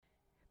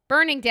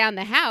burning down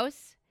the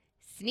house,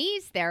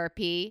 sneeze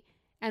therapy,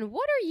 and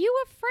what are you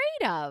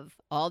afraid of?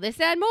 All this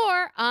and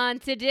more on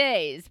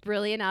today's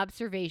Brilliant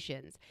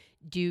Observations.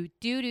 Do,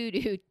 do, do,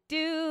 do,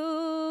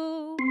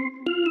 do.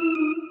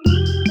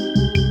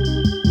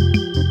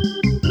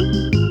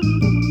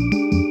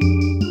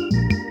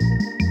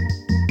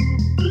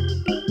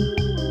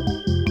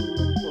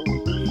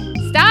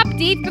 Stop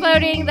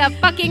defloating the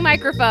fucking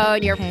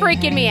microphone. You're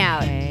freaking me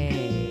out.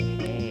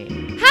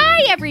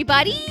 Hi,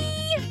 everybody.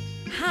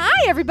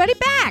 Hi, everybody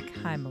back.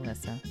 Hi,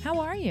 Melissa.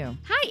 How are you?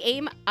 Hi,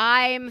 Aim.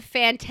 I'm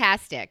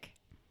fantastic.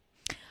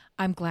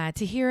 I'm glad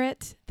to hear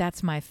it.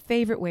 That's my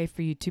favorite way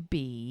for you to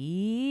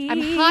be.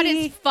 I'm hot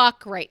as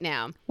fuck right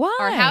now. Why?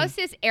 Our house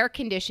is air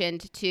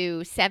conditioned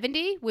to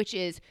 70, which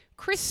is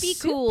crispy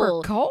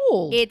Super cool.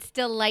 cold. It's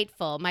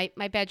delightful. My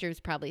bedroom's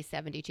probably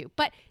 72.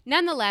 But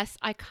nonetheless,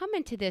 I come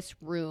into this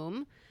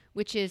room,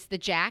 which is the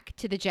Jack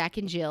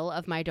and Jill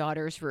of my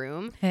daughter's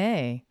room.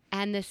 Hey.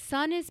 And the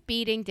sun is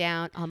beating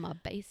down on my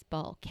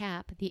baseball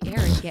cap. The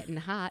air is getting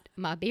hot.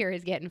 My beer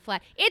is getting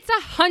flat. It's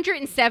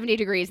 170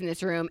 degrees in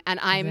this room, and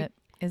I'm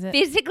Is it?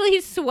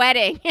 physically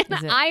sweating.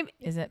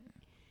 Is it?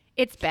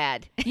 It's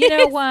bad. You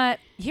know what?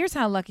 Here's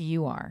how lucky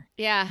you are.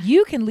 Yeah.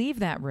 You can leave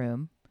that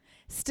room,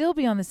 still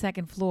be on the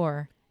second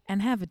floor,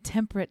 and have a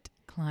temperate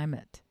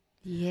climate.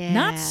 Yeah.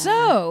 Not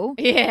so.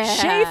 Yeah.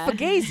 Shay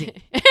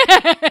Fugazi.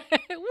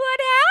 What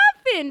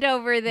happened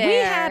over there? We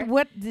had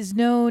what is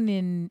known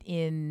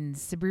in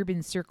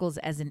suburban circles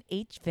as an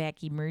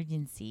HVAC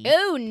emergency.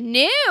 Oh,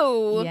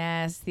 no.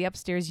 Yes, the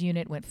upstairs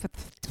unit went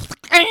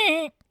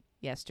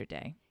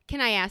yesterday. Can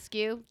I ask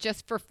you,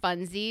 just for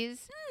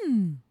funsies,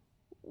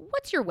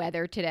 what's your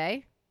weather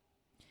today?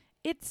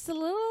 It's a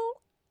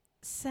little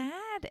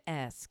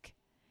sad-esque.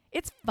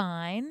 It's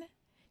fine.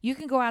 You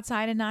can go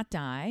outside and not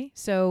die.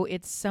 So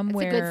it's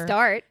somewhere. It's a good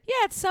start.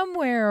 Yeah, it's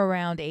somewhere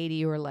around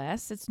 80 or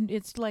less.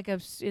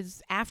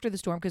 It's after the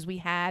storm because we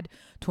had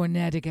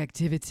tornadic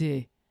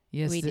activity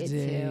yesterday. We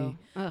did too.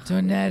 Ugh.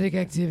 Tornadic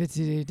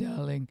activity,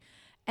 darling.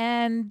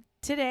 And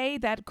today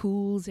that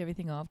cools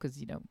everything off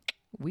because,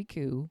 we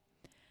cool.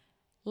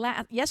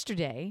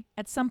 Yesterday,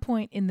 at some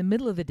point in the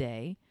middle of the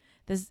day,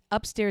 this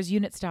upstairs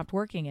unit stopped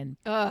working, and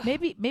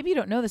maybe you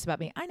don't know this about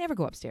me. I never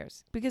go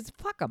upstairs because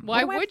fuck them.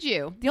 Why would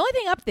you? The only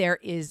thing up there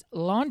is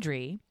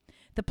laundry,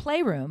 the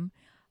playroom,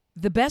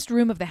 the best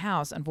room of the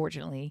house,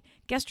 unfortunately,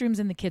 guest rooms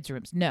and the kids'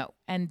 rooms. No,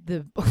 and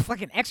the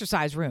fucking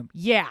exercise room.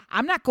 Yeah,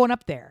 I'm not going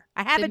up there.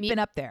 I haven't been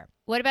up there.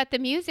 What about the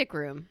music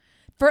room?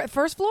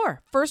 First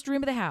floor, first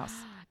room of the house.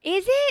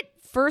 Is it?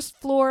 First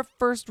floor,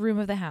 first room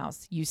of the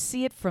house. You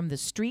see it from the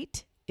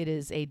street. It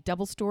is a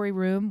double-story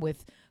room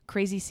with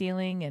crazy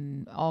ceiling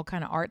and all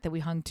kind of art that we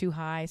hung too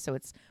high, so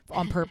it's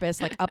on purpose,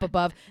 like up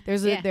above.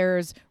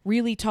 There's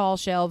really tall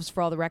shelves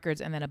for all the records,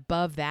 and then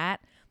above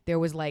that, there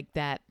was like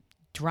that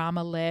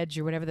drama ledge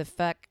or whatever the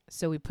fuck,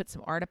 so we put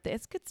some art up there.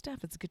 It's good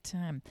stuff. It's a good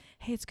time.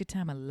 Hey, it's a good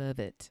time. I love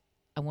it.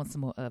 I want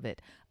some more of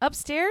it.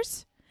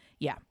 Upstairs,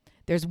 yeah,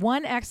 there's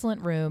one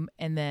excellent room,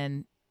 and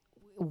then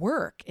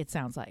work, it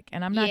sounds like,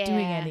 and I'm not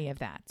doing any of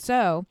that.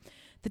 So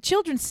the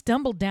children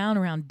stumbled down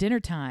around dinner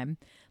time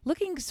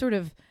looking sort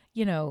of,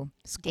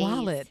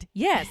 squalid. Dazed.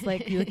 Yes,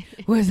 like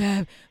what's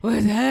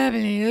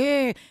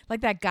happening?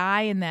 Like that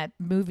guy in that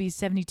movie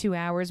 72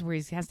 Hours where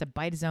he has to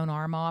bite his own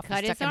arm off. Cut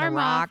and his stuck in arm the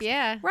rocks. off,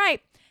 yeah. Right.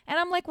 And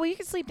I'm like, well, you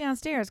can sleep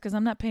downstairs because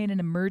I'm not paying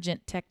an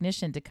emergent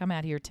technician to come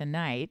out here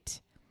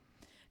tonight.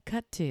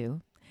 Cut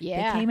to.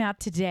 Yeah. They came out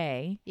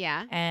today.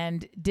 Yeah.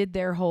 And did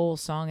their whole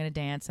song and a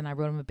dance, and I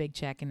wrote them a big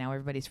check, and now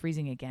everybody's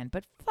freezing again.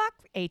 But fuck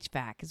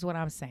HVAC is what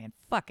I'm saying.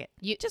 Fuck it.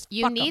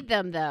 You need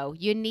them, though.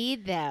 You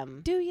need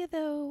them. Do you,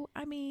 though?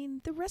 I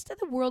mean, the rest of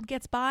the world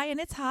gets by, and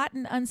it's hot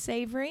and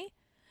unsavory,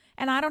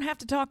 and I don't have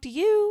to talk to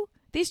you.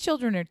 These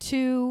children are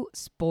too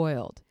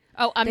spoiled.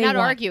 Oh, I'm not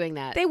arguing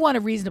that. They want a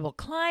reasonable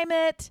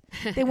climate.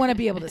 They want to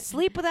be able to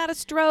sleep without a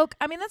stroke.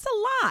 I mean, that's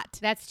a lot.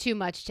 That's too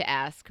much to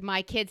ask.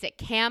 My kid's at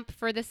camp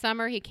for the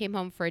summer. He came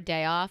home for a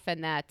day off,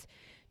 and that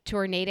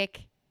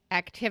tornadic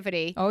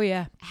activity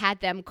had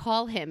them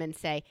call him and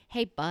say,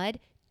 hey, bud,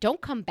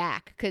 don't come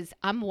back because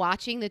I'm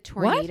watching the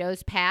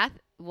tornado's path.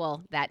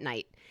 Well, that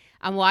night.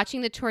 I'm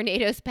watching the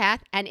tornado's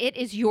path, and it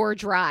is your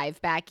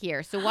drive back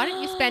here. So why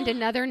don't you spend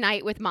another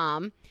night with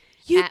Mom?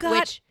 You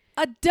got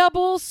a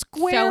double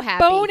square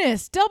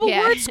bonus, double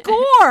word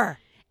score.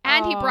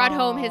 And he brought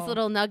home his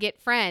little nugget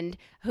friend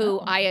who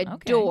I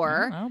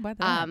adore. Okay. By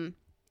that.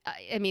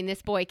 I mean,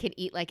 this boy can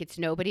eat like it's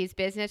nobody's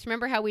business.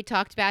 Remember how we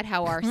talked about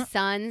how our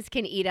sons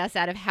can eat us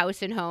out of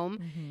house and home?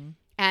 Mm-hmm.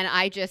 And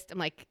I'm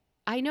like,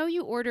 I know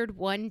you ordered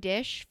one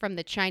dish from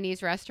the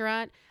Chinese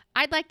restaurant.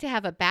 I'd like to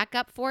have a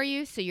backup for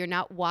you so you're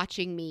not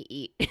watching me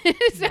eat.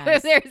 So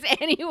if there's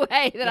any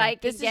way that I can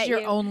this is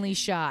your only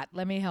shot.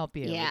 Let me help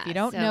you. Yeah, if you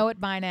don't know it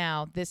by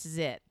now, this is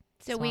it.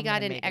 So we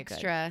got an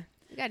extra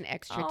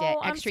day,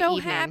 I'm so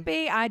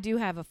happy. I do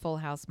have a full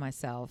house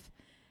myself,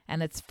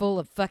 and it's full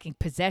of fucking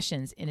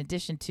possessions in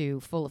addition to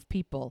full of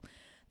people.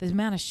 The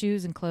amount of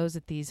shoes and clothes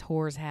that these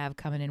whores have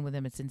coming in with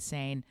them, it's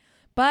insane.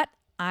 But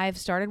I've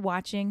started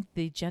watching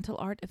The Gentle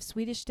Art of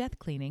Swedish Death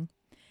Cleaning.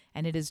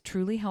 and it is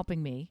truly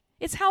helping me.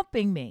 It's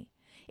helping me.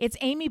 It's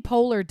Amy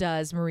Poehler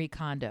does Marie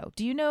Kondo.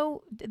 Do you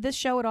know this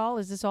show at all?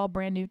 Is this all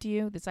brand new to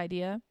you, this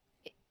idea?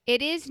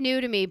 It is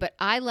new to me, but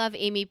I love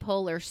Amy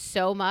Poehler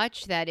so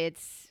much that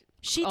it's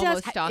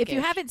almost stalkish. If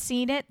you haven't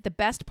seen it, the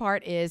best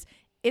part is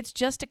it's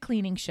just a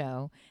cleaning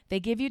show. They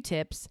give you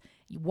tips.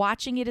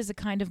 Watching it is a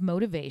kind of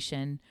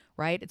motivation,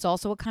 right? It's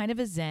also a kind of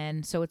a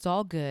zen, so it's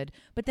all good.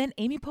 But then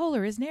Amy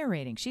Poehler is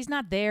narrating. She's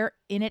not there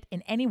in it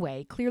in any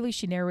way. Clearly,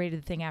 she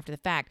narrated the thing after the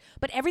fact.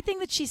 But everything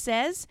that she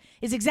says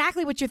is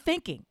exactly what you're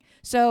thinking.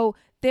 So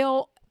I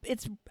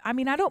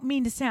don't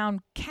mean to sound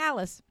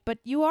callous, but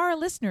you are a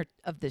listener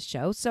of this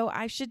show, so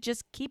I should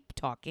just keep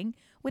talking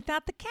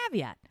without the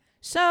caveat.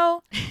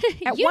 So,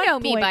 you know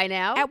me by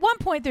now. At one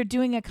point, they're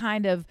doing a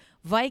kind of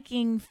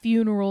Viking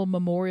funeral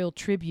memorial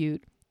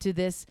tribute to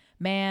this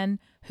man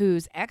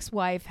whose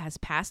ex-wife has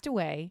passed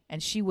away,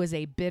 and she was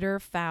a bitter,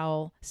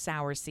 foul,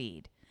 sour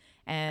seed.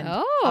 And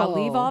I'll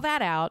leave all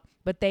that out,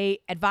 but they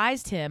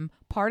advised him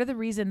part of the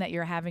reason that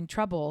you're having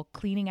trouble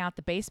cleaning out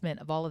the basement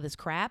of all of this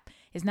crap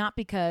is not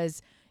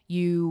because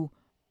you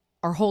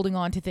are holding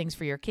on to things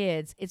for your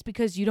kids. It's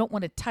because you don't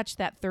want to touch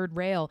that third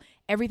rail.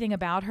 Everything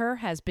about her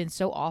has been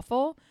so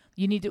awful.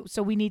 We need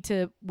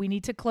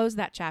to close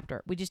that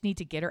chapter. We just need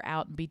to get her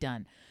out and be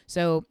done.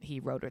 So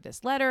he wrote her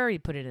this letter. He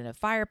put it in a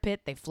fire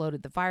pit. They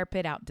floated the fire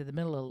pit out into the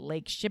middle of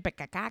Lake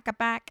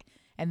Shippakakakak,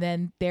 and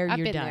then you're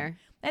done. There.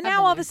 And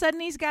now all of a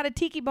sudden he's got a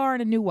tiki bar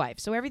and a new wife.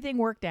 So everything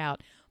worked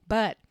out.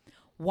 But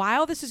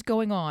while this is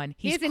going on,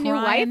 he has a new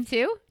wife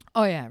too?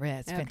 Oh, yeah.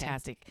 It's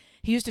fantastic.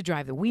 He used to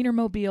drive the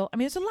Wienermobile. I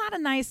mean, there's a lot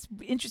of nice,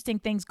 interesting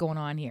things going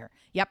on here.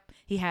 Yep.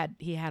 He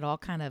had all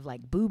kind of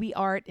like booby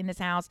art in his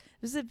house.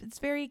 It's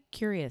very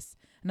curious.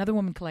 Another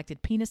woman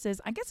collected penises.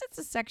 I guess it's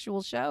a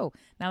sexual show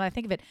now that I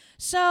think of it.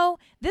 So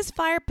this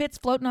fire pit's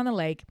floating on the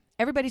lake.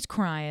 Everybody's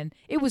crying.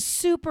 It was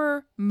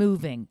super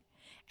moving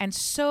and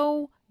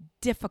so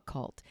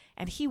difficult.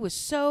 And he was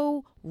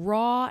so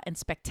raw and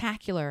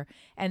spectacular.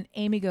 And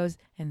Amy goes,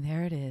 and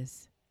there it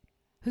is.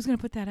 Who's going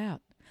to put that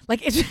out?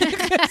 Like, it's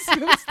that's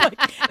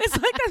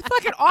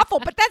fucking awful.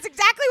 But that's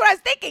exactly what I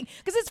was thinking.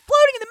 Because it's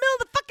floating in the middle of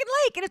the fucking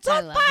lake and it's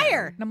on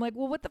fire. And I'm like,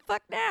 well, what the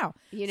fuck now?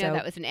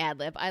 That was an ad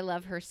lib. I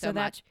love her so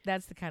much.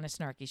 That's the kind of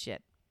snarky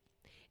shit.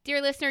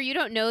 Dear listener, you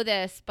don't know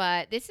this,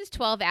 but this is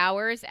 12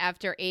 hours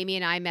after Amy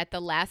and I met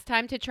the last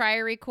time to try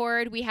a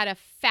record. We had a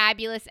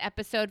fabulous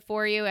episode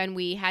for you, and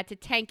we had to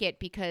tank it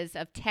because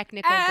of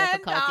technical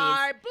difficulties.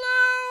 I blew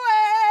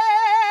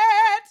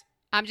it!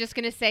 I'm just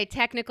going to say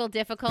technical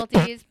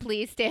difficulties.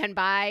 Please stand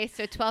by.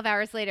 So 12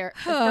 hours later,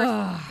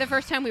 the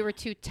first time we were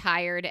too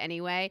tired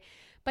anyway.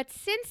 But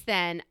since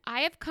then,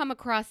 I have come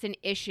across an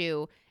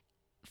issue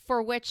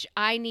for which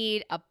I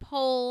need a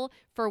poll,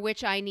 for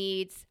which I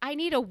need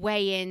a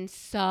weigh-in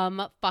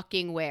some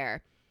fucking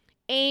where.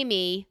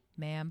 Amy.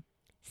 Ma'am.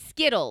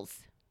 Skittles.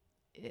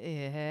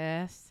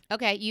 Yes.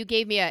 Okay, you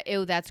gave me a,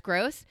 ew, that's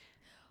gross.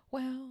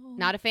 Well.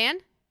 Not a fan?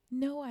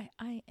 No, I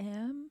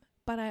am.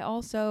 But I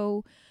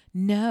also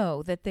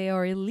know that they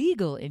are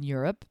illegal in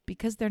Europe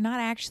because they're not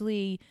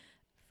actually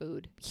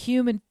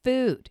human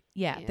food.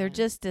 Yeah. They're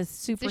just a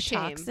super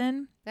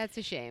toxin. That's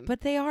a shame.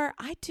 But they are.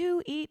 I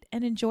do eat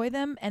and enjoy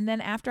them. And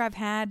then after I've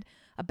had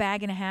a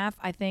bag and a half,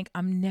 I think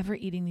I'm never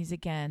eating these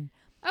again.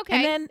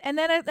 Okay. And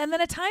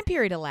then a time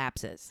period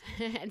elapses.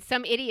 And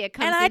some idiot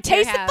comes and I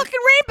taste the fucking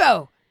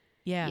rainbow.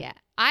 Yeah. Yeah.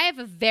 I have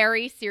a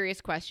very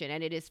serious question,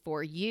 and it is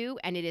for you,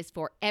 and it is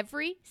for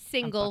every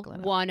single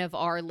one of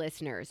our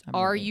listeners.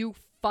 Are you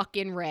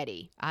fucking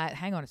ready?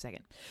 Hang on a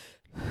second.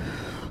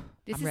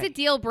 This is a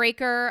deal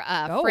breaker,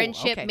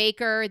 friendship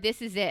maker.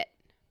 This is it.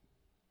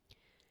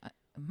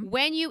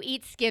 When you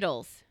eat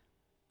Skittles.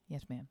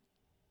 Yes, ma'am.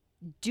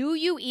 Do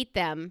you eat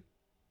them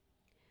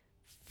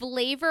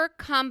flavor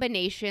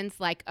combinations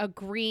like a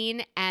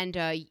green and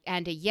a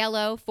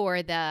yellow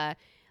for the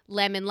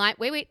lemon lime?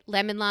 Wait.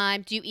 Lemon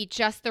lime. Do you eat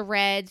just the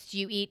reds? Do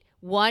you eat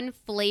one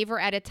flavor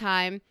at a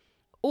time?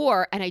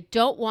 Or, and I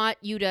don't want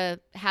you to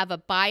have a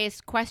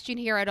biased question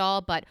here at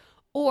all, but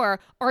or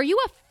are you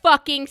a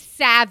fucking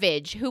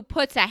savage who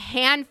puts a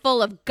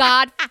handful of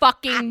God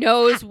fucking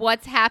knows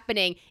what's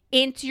happening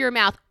into your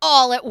mouth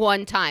all at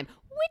one time?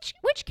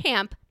 Which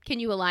camp can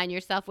you align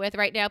yourself with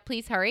right now?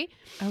 Please hurry.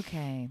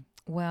 Okay.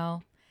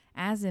 Well,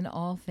 as in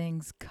all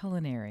things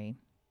culinary,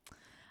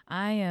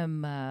 I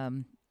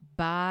am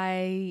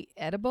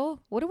bi-edible.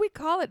 What do we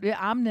call it?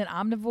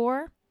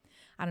 Omnivore?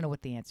 I don't know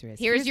what the answer is.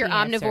 Here's your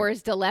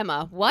omnivore's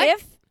dilemma.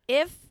 What?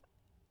 If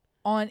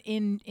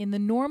in the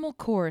normal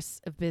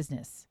course of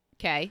business.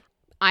 Okay.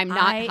 I'm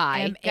not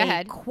high. Go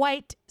ahead.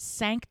 Quite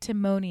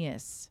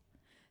sanctimonious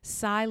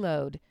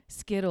siloed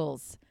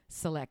Skittles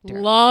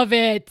selector. Love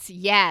it.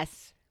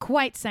 Yes.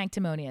 Quite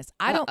sanctimonious.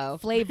 I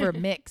don't flavor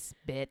mix,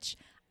 bitch.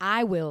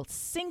 I will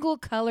single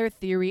color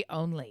theory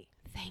only.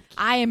 Thank you.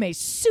 I am a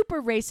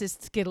super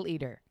racist Skittle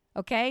eater.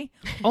 Okay?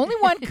 Only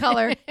one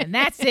color, and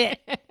that's it.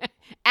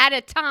 At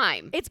a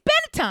time. It's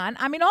Benetton.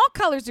 I mean, all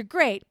colors are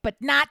great, but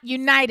not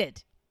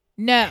United.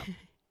 No.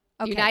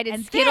 Okay.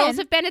 United Skittles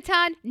of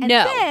Benetton? No. And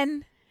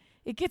then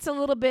it gets a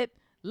little bit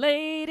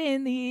late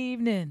in the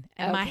evening,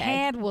 and my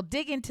hand will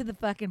dig into the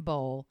fucking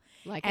bowl.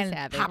 Like a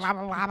savage.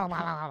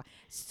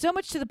 So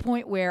much to the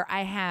point where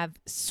I have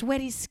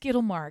sweaty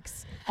Skittle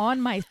marks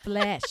on my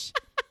flesh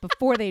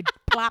before they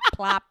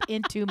plop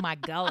into my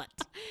gullet.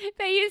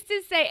 They used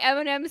to say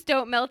M&Ms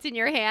don't melt in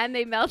your hand.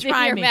 They melt in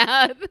your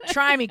mouth.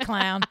 Try me,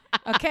 clown.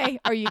 Okay?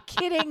 Are you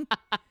kidding?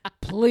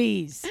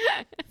 Please.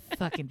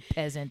 Fucking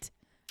peasant.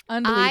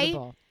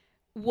 Unbelievable.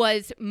 I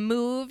was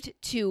moved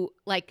to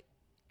like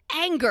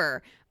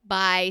anger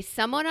by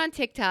someone on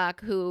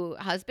TikTok who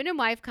husband and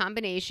wife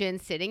combination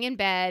sitting in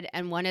bed,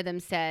 and one of them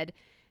said,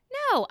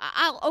 no,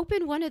 I'll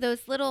open one of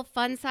those little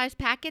fun-sized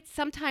packets,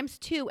 sometimes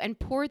two, and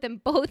pour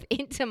them both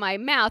into my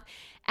mouth.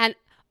 And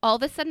all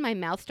of a sudden, my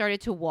mouth started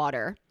to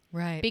water.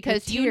 Right.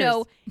 Because, you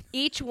know,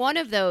 each one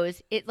of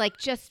those, it like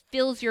just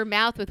fills your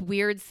mouth with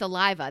weird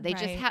saliva. They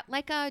just have,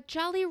 like a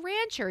Jolly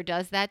Rancher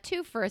does that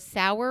too for a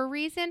sour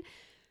reason.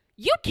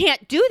 You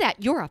can't do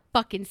that. You're a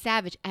fucking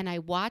savage. And I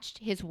watched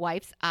his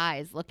wife's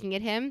eyes looking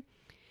at him.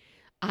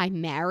 I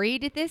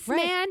married this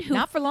man who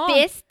not for long.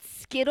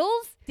 fists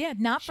Skittles. Yeah,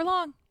 not for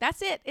long.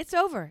 That's it. It's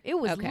over. It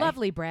was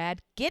lovely,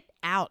 Brad. Get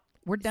out.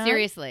 We're done.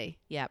 Seriously.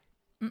 Yep.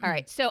 All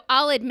right. So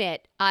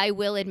I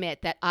will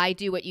admit that I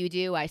do what you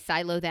do. I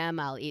silo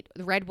them. I'll eat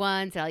the red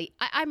ones.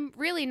 I'm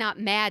really not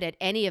mad at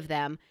any of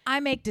them.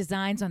 I make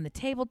designs on the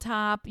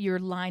tabletop. You're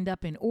lined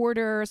up in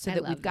order so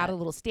that we've got a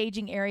little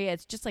staging area.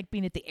 It's just like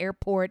being at the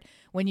airport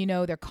when you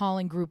know they're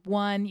calling group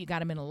one. You got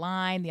them in a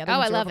line. The other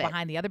ones are over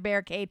behind the other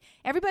barricade.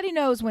 Everybody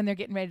knows when they're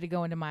getting ready to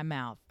go into my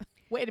mouth.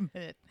 Wait a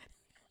minute.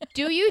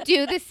 Do you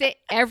do the same?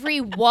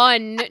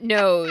 Everyone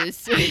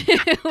knows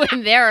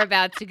when they're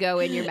about to go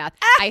in your mouth.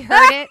 I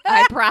heard it.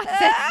 I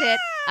processed it.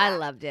 I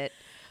loved it.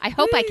 I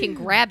hope I can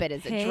grab it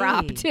as a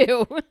drop,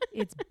 too.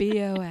 It's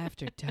BO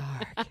After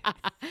Dark.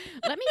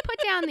 Let me put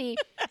down the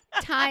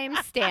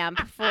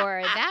timestamp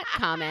for that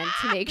comment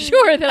to make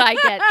sure that I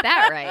get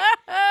that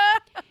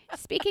right.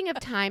 Speaking of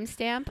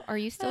timestamp, are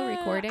you still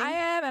recording? I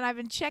am, and I've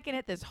been checking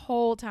it this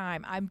whole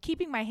time. I'm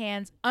keeping my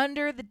hands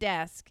under the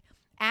desk,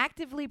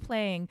 actively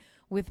playing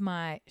with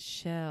my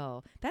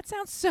shell. That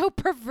sounds so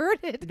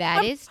perverted.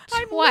 That is twice.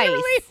 I'm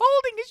literally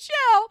holding a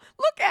shell.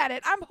 Look at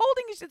it. I'm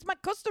holding it. It's my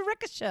Costa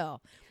Rica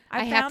shell.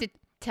 I have to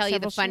tell you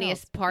the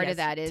funniest part of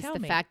that is the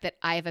fact that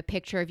I have a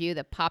picture of you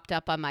that popped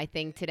up on my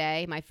thing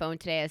today, my phone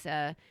today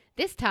as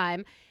this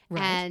time,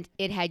 and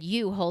it had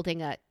you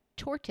holding a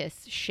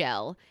tortoise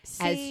shell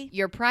as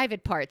your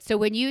private part. So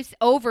when you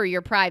over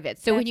your private.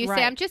 So when you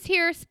say I'm just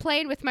here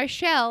playing with my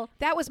shell,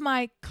 that was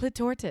my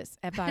clitoris,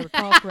 if I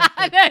recall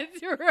correctly.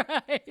 That's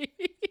right.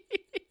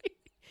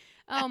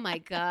 Oh my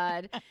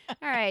God.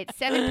 All right,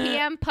 7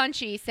 p.m.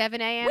 punchy,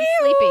 7 a.m.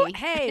 sleepy.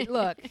 Hey,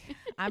 look,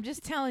 I'm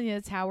just telling you,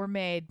 it's how we're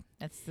made.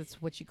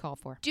 That's what you call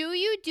for. Do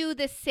you do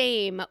the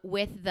same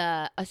with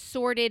the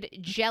assorted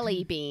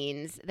jelly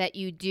beans that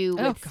you do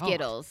with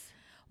Skittles?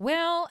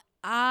 Well,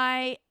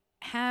 I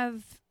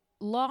have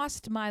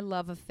lost my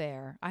love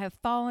affair. I have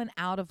fallen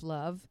out of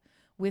love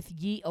with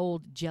ye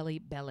old Jelly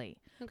Belly.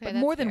 Okay, but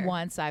more than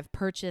once, I've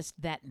purchased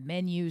that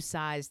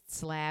menu-sized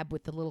slab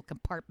with the little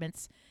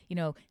compartments. You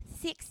know,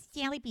 6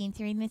 jelly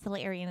beans are in this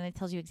little area, and it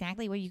tells you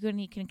exactly what you're going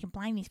to. You can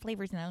combine these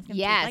flavors, and it's going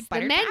to taste like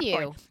butter menu.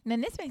 popcorn. And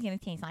then this one's going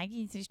to taste like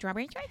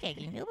strawberry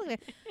shortcake.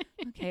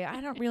 Okay, I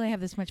don't really have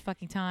this much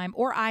fucking time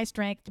or eye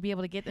strength to be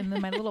able to get in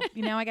my little.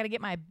 I got to get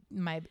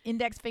my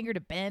index finger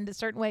to bend a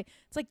certain way.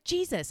 It's like,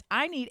 Jesus,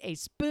 I need a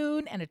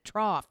spoon and a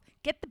trough.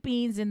 Get the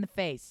beans in the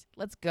face.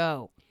 Let's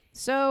go.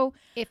 So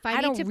if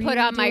I need to put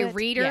on my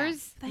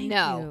readers,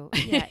 no.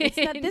 Yeah, it's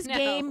not, this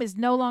game is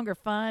no longer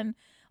fun.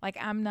 Like,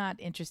 I'm not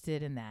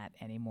interested in that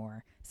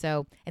anymore.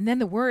 So, and then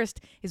the worst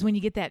is when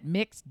you get that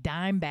mixed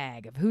dime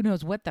bag of who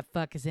knows what the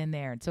fuck is in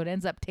there. And so it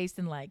ends up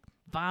tasting like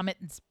vomit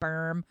and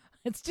sperm.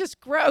 It's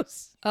just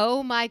gross.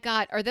 Oh my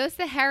God. Are those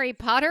the Harry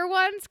Potter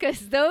ones?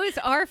 Because those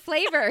are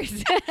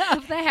flavors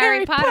of the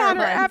Harry Potter ones.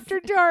 After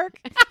Dark.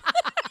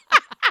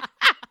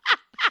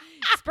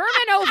 Sperm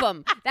and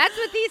ovum. That's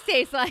what these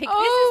taste like.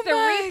 Oh,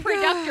 this is the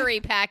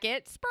reproductory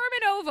packet. Sperm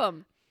and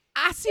ovum.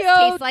 Osseo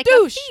tastes like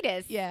douche. A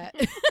fetus. Yeah.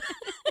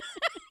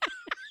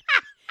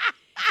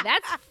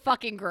 That's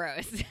fucking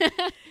gross.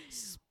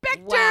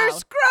 Spectre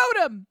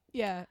scrotum.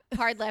 Yeah.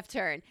 Hard left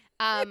turn.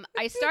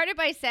 I started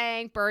by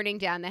saying burning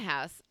down the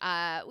house.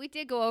 We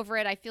did go over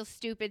it. I feel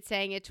stupid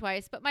saying it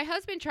twice, but my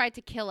husband tried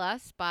to kill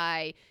us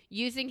by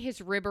using his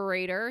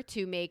riberator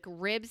to make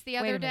ribs the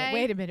other day.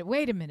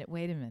 Wait a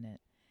minute.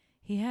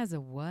 He has a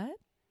what?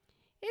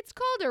 It's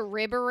called a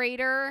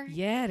riberator.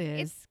 Yeah, it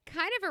is. It's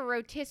kind of a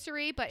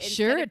rotisserie, but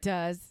sure it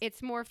does.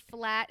 It's more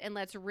flat and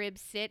lets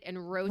ribs sit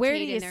and rotate. Where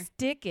do you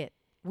stick it?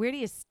 Where do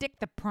you stick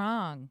the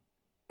prong?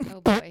 Oh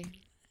boy.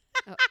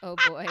 oh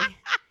boy.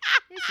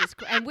 This is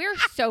and we're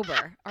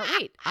sober.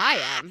 Wait,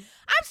 I am.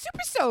 I'm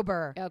super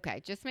sober.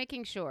 Okay, just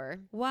making sure.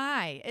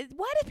 Why?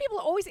 Why do people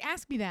always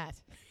ask me that?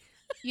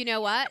 You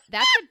know what?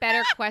 That's a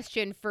better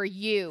question for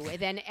you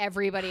than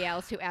everybody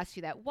else who asks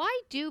you that. Why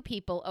do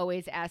people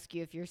always ask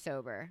you if you're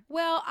sober?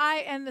 Well,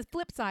 and the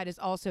flip side is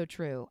also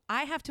true.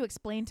 I have to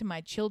explain to my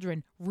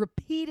children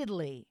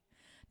repeatedly,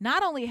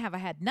 not only have I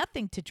had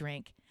nothing to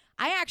drink,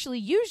 I actually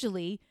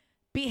usually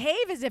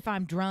behave as if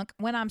I'm drunk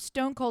when I'm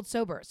stone cold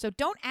sober. So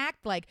don't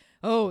act like,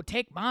 oh,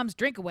 take mom's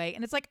drink away.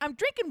 And it's like, I'm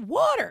drinking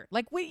water.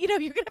 Like, you're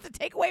going to have to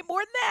take away more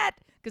than that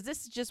because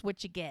this is just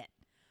what you get.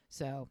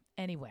 So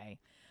anyway,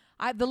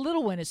 the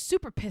little one is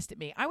super pissed at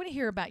me. I want to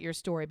hear about your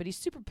story, but he's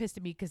super pissed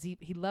at me because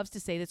he loves to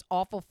say this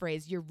awful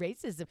phrase, you're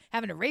racism,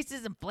 having a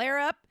racism flare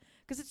up,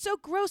 because it's so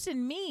gross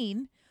and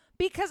mean,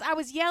 because I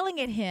was yelling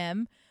at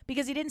him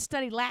because he didn't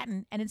study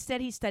Latin and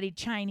instead he studied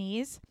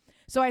Chinese.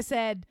 So I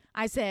said,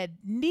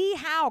 ni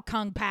hao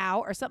kung pao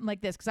or something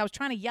like this because I was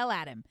trying to yell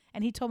at him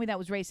and he told me that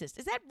was racist.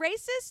 Is that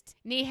racist?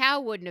 Ni hao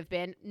wouldn't have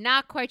been.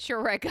 Not quite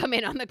sure where I come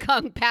in on the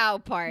kung pao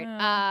part.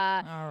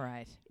 All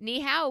right.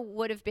 Ni hao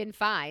would have been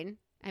fine.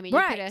 I mean,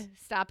 right. You could have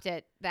stopped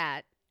at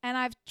that. And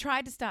I've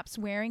tried to stop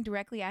swearing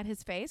directly at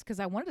his face because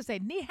I wanted to say,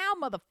 ni hao,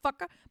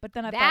 motherfucker. But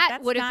then I thought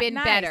that would have been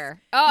nice.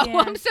 Better. Oh, yeah.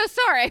 I'm so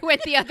sorry. I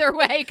went the other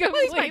way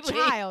completely. Well, he's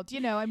my child.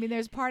 I mean,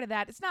 there's part of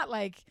that. It's not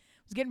like I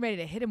was getting ready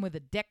to hit him with a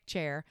deck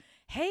chair.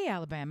 Hey,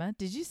 Alabama,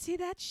 did you see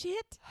that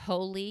shit?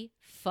 Holy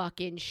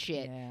fucking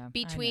shit. Yeah,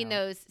 between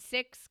those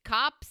 6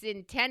 cops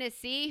in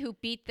Tennessee who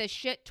beat the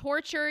shit,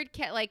 tortured,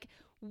 like,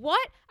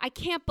 what? I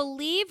can't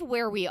believe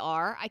where we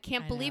are. I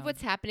can't believe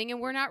what's happening, and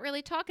we're not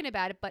really talking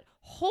about it, but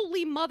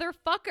holy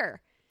motherfucker.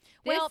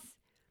 Well,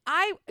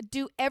 I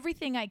do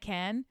everything I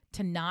can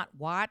to not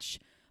watch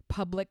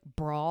public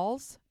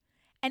brawls,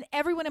 and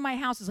everyone in my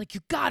house is like,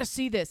 you got to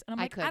see this. And I'm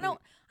like, I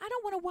don't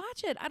want to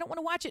watch it. I don't want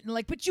to watch it. And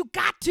like, but you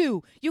got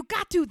to.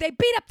 They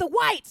beat up the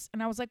whites.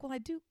 And I was like, well, I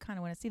do kind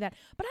of want to see that,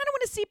 but I don't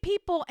want to see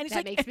people. And he's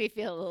that like, makes me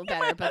feel a little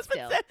better, but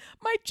still.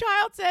 My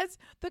child says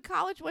the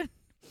college one.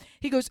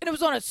 He goes, and it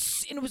was on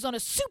a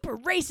super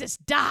racist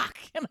doc.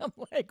 And I'm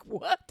like,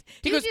 what?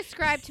 You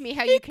describe to me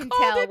how you can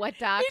tell what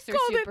docs are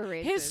super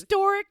racist.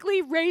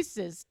 Historically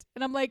racist.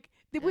 And I'm like,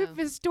 we have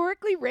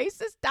historically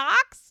racist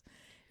docs?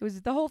 It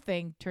was the whole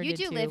thing turned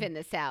into. You do live in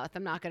the South.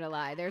 I'm not going to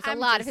lie. There's a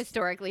lot of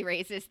historically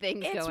racist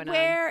things going on.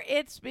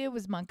 It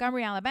was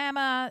Montgomery,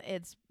 Alabama.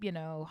 It's,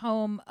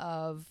 home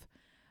of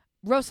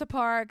Rosa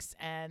Parks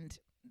and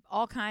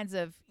all kinds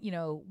of,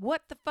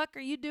 what the fuck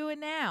are you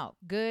doing now?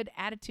 Good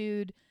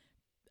attitude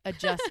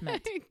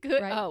adjustment.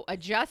 Good. Right? Oh,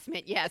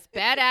 adjustment. Yes.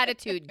 Bad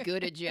attitude.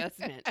 Good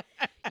adjustment.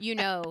 I'm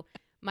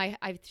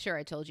sure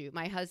I told you,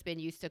 my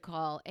husband used to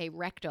call a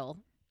rectal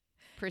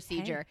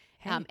procedure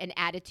an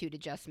attitude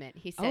adjustment.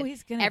 He said,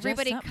 he's gonna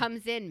everybody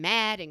comes in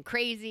mad and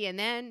crazy, and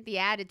then the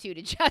attitude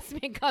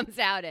adjustment comes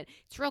out, and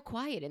it's real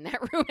quiet in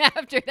that room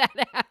after that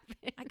happens.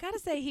 I gotta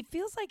say, he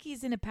feels like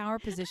he's in a power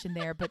position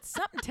there, but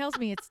something tells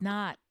me it's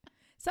not.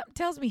 Something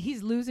tells me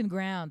he's losing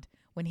ground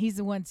when he's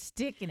the one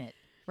sticking it,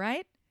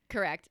 right?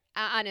 Correct.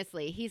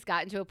 Honestly, he's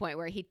gotten to a point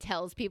where he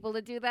tells people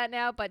to do that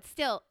now, but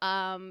still,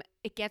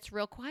 it gets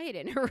real quiet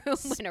in a room when a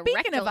rectal's in play.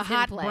 Speaking of a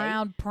hot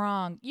brown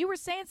prong, you were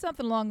saying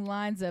something along the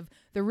lines of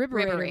the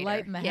riberator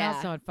lighting the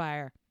house on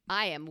fire.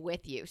 I am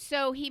with you.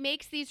 So he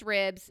makes these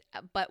ribs,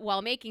 but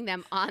while making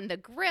them on the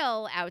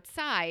grill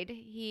outside,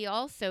 he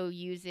also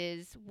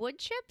uses wood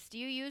chips. Do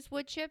you use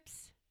wood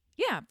chips?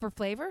 Yeah, for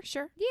flavor,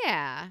 sure.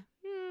 Yeah.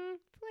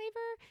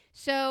 Flavor.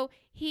 So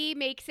he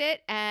makes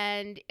it,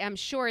 and I'm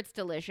sure it's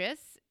delicious.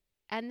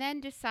 And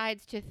then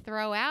decides to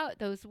throw out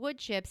those wood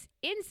chips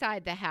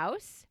inside the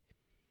house.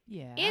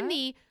 Yeah.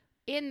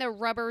 In the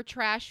rubber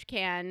trash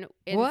can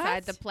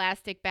inside the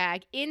plastic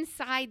bag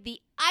inside the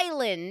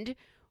island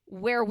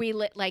where we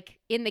lit, like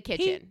in the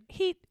kitchen.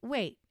 He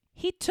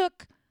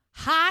took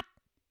hot,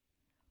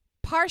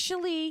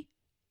 partially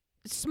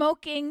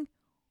smoking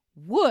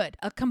wood,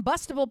 a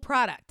combustible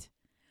product,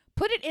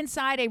 put it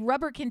inside a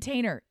rubber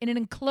container in an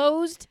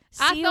enclosed,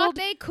 sealed. I thought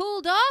they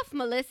cooled off,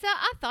 Melissa.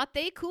 I thought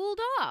they cooled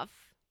off.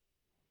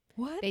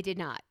 What? They did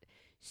not.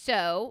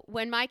 So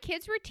when my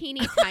kids were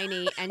teeny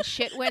tiny and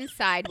shit went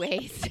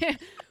sideways,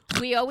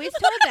 we always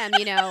told them,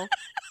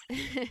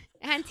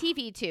 and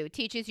TV too,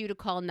 teaches you to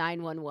call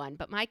 911.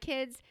 But my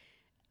kids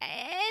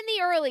in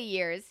the early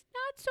years,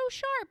 not so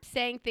sharp,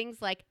 saying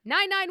things like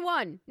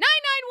 991,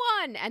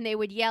 991. And they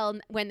would yell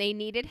when they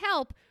needed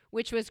help,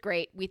 which was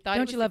great. We thought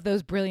Don't you love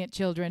those brilliant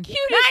children?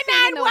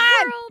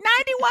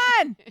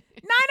 991,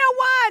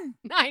 901,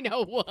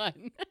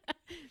 901.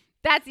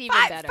 That's even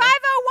better.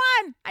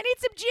 501. I need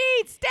some G.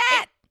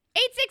 Stat.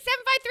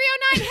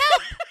 8675309.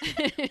 Help.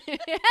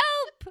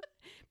 Help.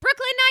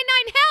 Brooklyn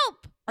 99.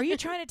 Help. Are you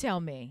trying to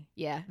tell me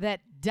that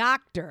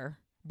Dr.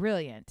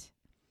 Brilliant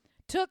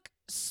took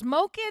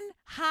smoking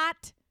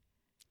hot,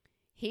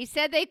 he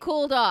said they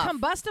cooled off,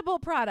 combustible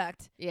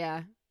product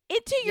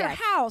into your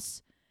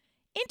house,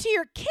 into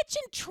your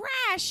kitchen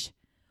trash,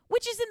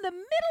 which is in the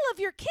middle of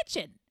your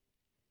kitchen?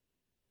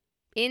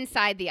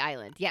 Inside the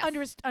island, yes.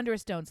 Under a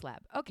stone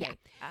slab. Okay.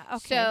 Yeah.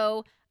 Okay.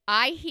 So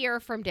I hear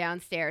from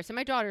downstairs, and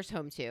my daughter's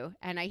home too,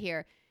 and I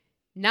hear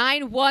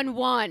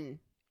 911,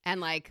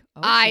 and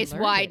eyes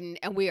widen,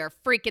 and we are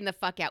freaking the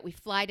fuck out. We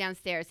fly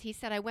downstairs. He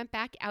said, I went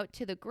back out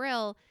to the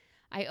grill.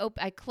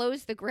 I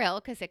closed the grill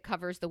because it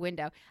covers the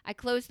window. I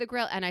closed the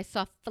grill, and I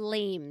saw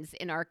flames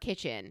in our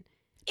kitchen.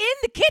 in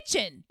the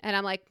kitchen. And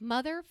I'm like,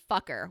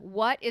 motherfucker,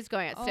 what is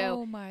going on?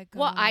 Oh, my God.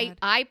 Well,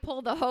 I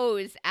pull the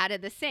hose out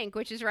of the sink,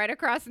 which is right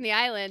across from the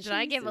island, and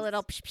I give a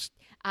little psh, psh,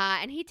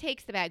 and he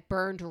takes the bag,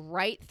 burned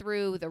right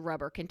through the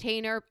rubber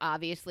container,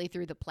 obviously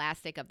through the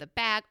plastic of the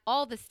bag,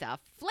 all the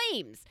stuff,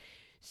 flames.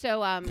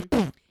 So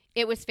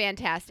it was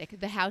fantastic.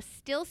 The house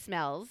still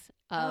smells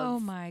of oh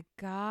my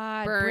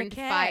God, burned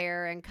briquette.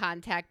 Fire and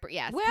contact.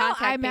 Yes, well,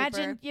 contact I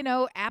imagine paper. you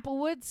know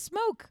applewood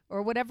smoke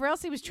or whatever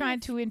else he was trying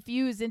to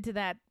infuse into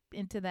that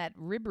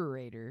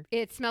riberator.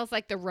 It smells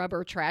like the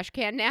rubber trash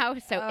can now, so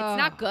it's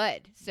not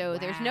good. So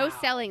there's no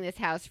selling this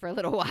house for a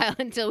little while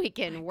until we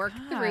can work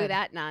through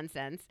that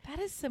nonsense. That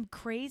is some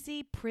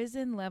crazy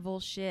prison level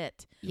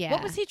shit. Yeah.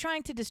 What was he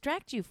trying to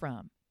distract you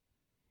from?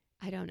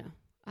 I don't know.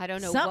 I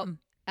don't know. Something.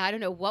 I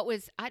don't know what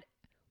was.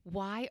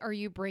 Why are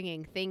you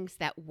bringing things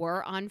that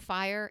were on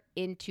fire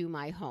into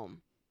my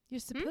home?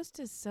 You're supposed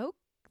to soak,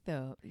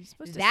 though. You're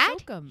supposed to that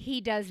soak them. He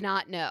does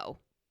not know.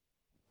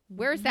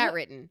 Where's that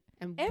written?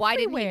 And Everywhere. Why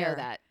didn't he know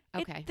that?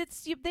 Okay.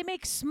 They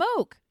make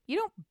smoke.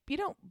 You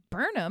don't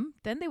burn them.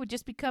 Then they would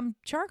just become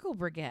charcoal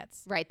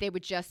briquettes. Right. They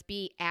would just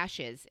be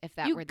ashes if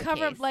that you were the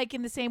cover case. like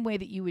in the same way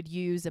that you would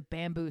use a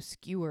bamboo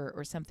skewer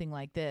or something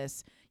like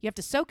this. You have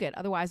to soak it.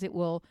 Otherwise, it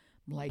will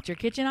light your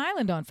kitchen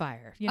island on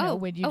fire. You know,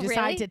 when you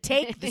decide really? to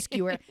take the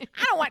skewer.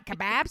 I don't want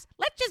kebabs.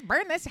 Let's just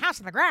burn this house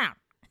to the ground.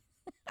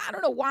 I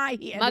don't know why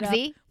he ended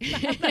Muggsy.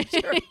 up. I'm not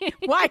sure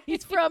why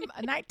he's from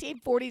a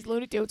 1940s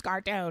Looney Tunes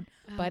cartoon.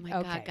 But oh my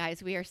okay. God,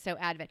 guys, we are so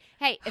adamant.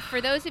 Hey,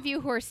 for those of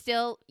you who are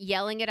still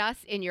yelling at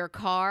us in your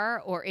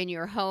car or in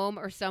your home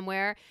or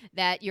somewhere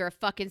that you're a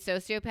fucking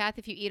sociopath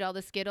if you eat all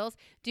the Skittles,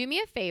 do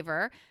me a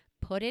favor.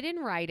 Put it in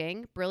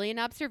writing,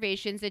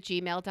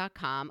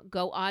 brilliantobservations@gmail.com.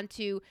 Go on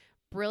to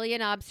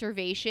Brilliant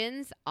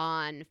Observations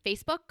on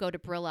Facebook. Go to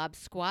Brillob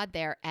Squad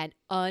there and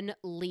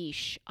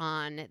unleash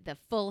on the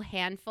full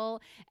handful.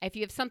 If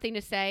you have something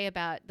to say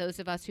about those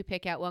of us who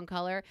pick out one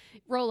color,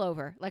 roll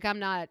over. Like I'm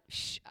not,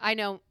 I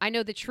know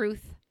the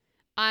truth.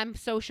 I'm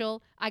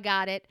social. I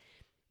got it.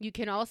 You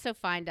can also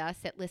find us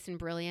at Listen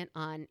Brilliant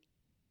on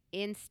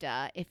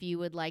Insta if you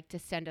would like to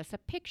send us a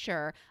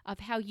picture of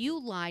how you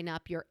line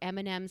up your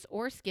M&Ms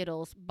or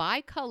Skittles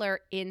by color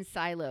in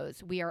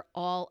silos. We are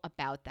all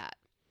about that.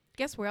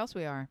 Guess where else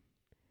we are?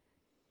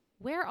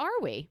 Where are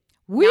we?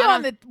 We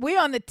on the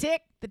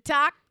tick, the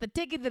tock, the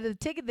ticky, the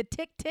ticky, the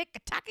tick,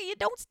 tick, tacky. You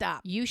don't stop.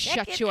 You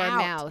Check shut your out.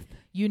 mouth.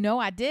 You know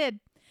I did.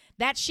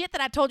 That shit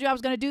that I told you I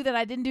was going to do that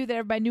I didn't do that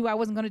everybody knew I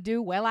wasn't going to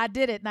do. Well, I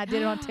did it, and I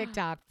did it on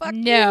TikTok. Fuck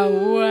no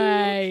you.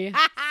 way.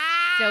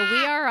 So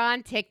we are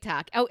on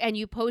TikTok. Oh, and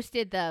you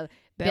posted the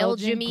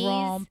Belgian Belgiumese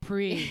Grand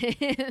Prix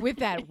with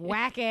that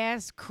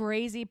whack-ass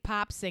crazy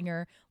pop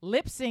singer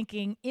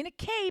lip-syncing in a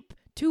cape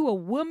to a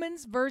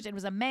woman's version. It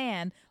was a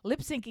man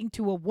lip-syncing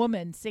to a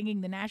woman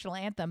singing the national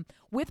anthem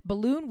with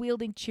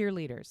balloon-wielding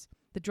cheerleaders.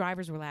 The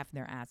drivers were laughing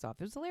their ass off.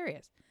 It was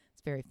hilarious.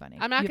 It's very funny.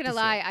 I'm not going to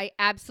lie. I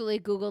absolutely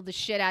Googled the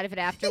shit out of it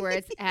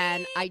afterwards,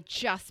 and I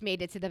just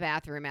made it to the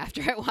bathroom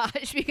after I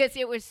watched because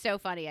it was so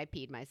funny. I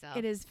peed myself.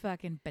 It is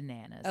fucking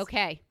bananas.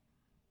 Okay.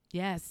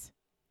 Yes.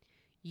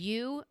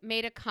 You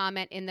made a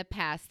comment in the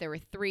past. There were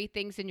 3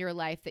 things in your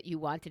life that you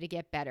wanted to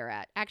get better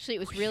at. Actually, it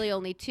was really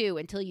only 2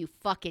 until you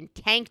fucking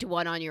tanked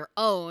one on your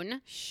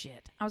own.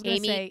 Shit. I was going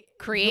to Amy say.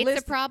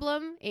 creates a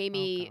problem.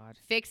 Amy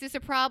fixes a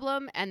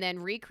problem and then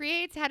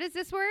recreates. How does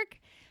this work?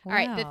 Wow. All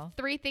right. The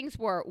 3 things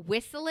were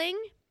whistling.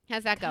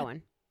 How's that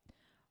going?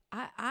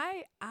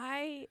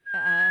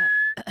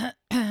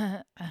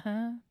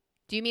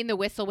 Do you mean the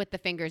whistle with the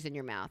fingers in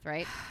your mouth,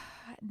 right?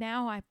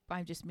 Now I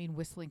just mean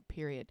whistling,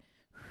 period.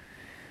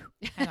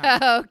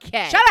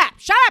 Okay. Shut up,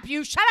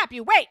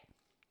 you. Wait.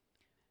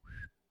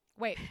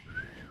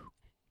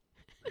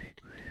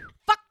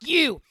 Fuck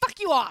you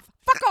off.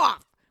 Fuck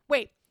off.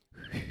 Wait.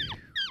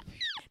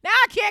 Now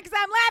I can't because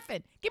I'm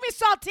laughing. Give me a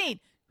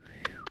saltine.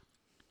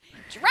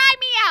 Try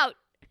me out.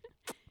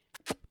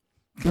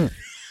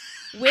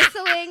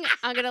 Whistling,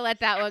 I'm going to let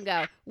that one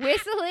go.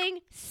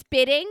 Whistling,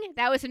 spitting,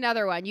 that was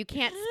another one. You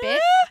can't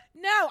spit?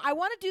 No, I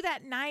want to do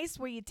that nice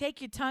where you take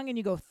your tongue and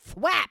you go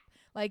thwap.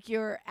 Like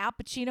you're Al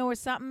Pacino or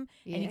something,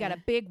 and you got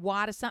a big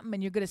wad of something,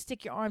 and you're going to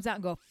stick your arms out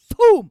and go,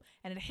 boom,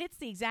 and it hits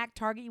the exact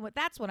target you want.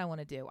 That's what I want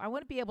to do. I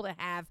want to be able to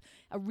have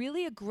a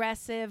really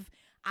aggressive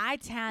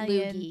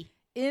Italian, Loogie.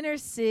 inner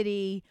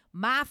city,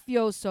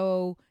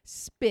 mafioso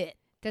spit.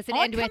 Does it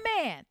on end with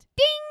command?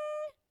 ding?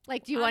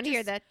 Like, do you want to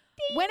hear that?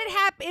 Ding? When it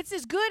happens, it's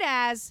as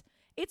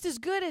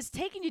good as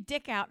taking your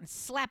dick out and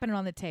slapping it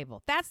on the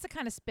table. That's the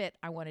kind of spit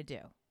I want to do.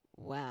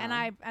 Wow. And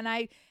I,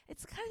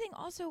 it's the kind of thing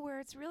also where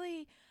it's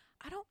really,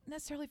 I don't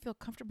necessarily feel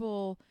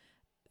comfortable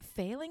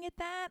failing at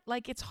that.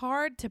 Like, it's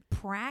hard to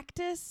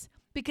practice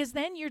because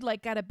then you're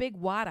like got a big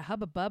wad of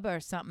Hubba Bubba or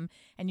something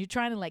and you're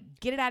trying to like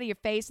get it out of your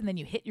face and then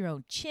you hit your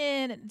own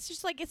chin. And it's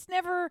just like, it's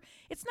not a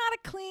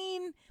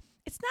clean,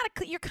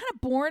 you're kind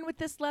of born with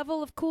this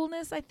level of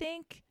coolness, I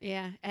think.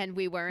 Yeah, and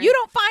we weren't. You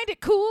don't find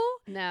it cool?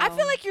 No. I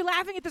feel like you're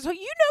laughing at this whole,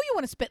 you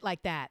want to spit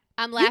like that.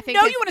 I'm laughing.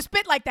 You want to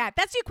spit like that.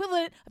 That's the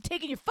equivalent of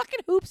taking your fucking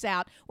hoops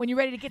out when you're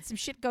ready to get some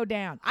shit go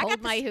down.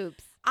 Hold my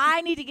hoops.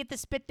 I need to get the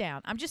spit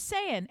down. I'm just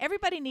saying,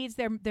 everybody needs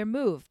their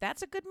move.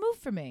 That's a good move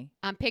for me.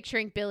 I'm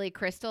picturing Billy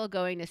Crystal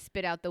going to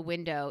spit out the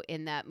window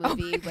in that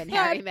movie when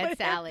Harry Met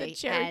Sally. The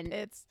cherry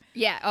pits.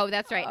 Yeah. Oh,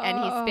 that's right.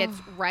 And he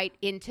spits right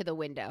into the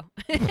window.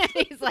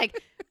 He's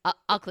like,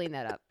 I'll clean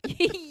that up.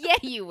 Yeah,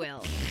 you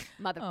will,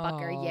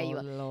 motherfucker. Yeah, you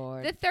will.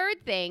 Lord. The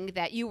third thing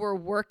that you were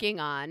working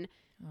on,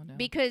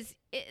 because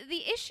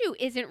the issue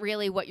isn't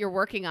really what you're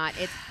working on.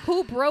 It's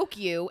who broke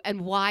you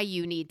and why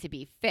you need to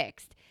be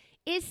fixed.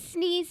 Is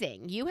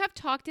sneezing. You have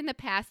talked in the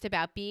past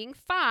about being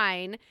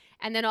fine,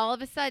 and then all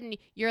of a sudden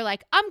you're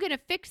like, I'm going to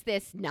fix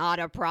this. Not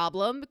a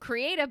problem.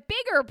 Create a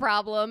bigger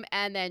problem,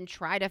 and then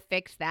try to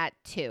fix that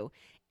too.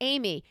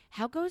 Amy,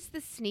 how goes the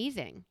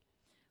sneezing?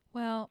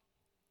 Well,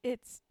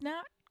 it's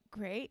not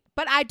great,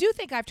 but I do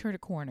think I've turned a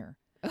corner.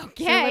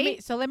 Okay.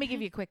 So let me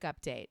give you a quick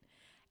update.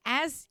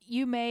 As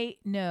you may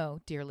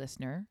know, dear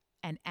listener,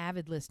 an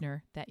avid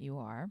listener that you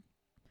are,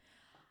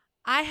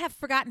 I have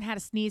forgotten how to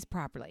sneeze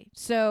properly.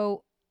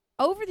 So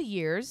over the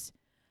years,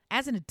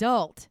 as an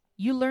adult,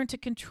 you learn to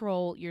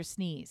control your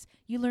sneeze.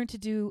 You learn to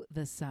do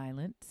the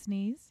silent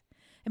sneeze.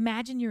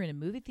 Imagine you're in a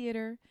movie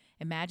theater.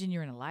 Imagine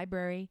you're in a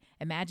library.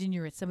 Imagine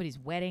you're at somebody's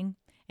wedding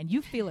and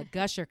you feel a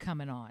gusher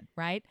coming on,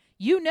 right?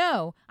 You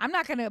know, I'm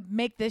not going to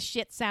make this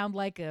shit sound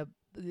like a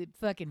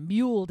fucking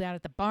mule down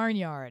at the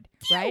barnyard,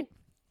 right?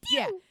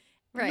 Yeah.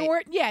 Right.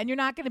 And you're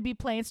not going to be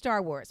playing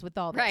Star Wars with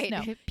all this. Right.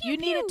 No. You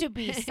need it to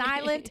be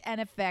silent and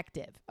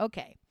effective.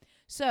 Okay.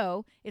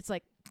 So it's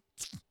like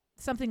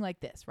something like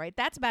this, right?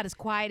 That's about as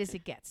quiet as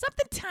it gets.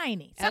 Something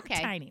tiny.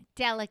 Tiny.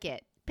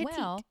 Delicate. Petite.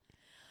 Well,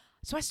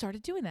 so I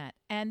started doing that.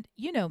 And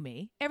you know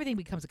me, everything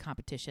becomes a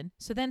competition.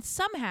 So then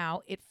somehow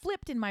it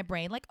flipped in my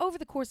brain, like over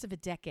the course of a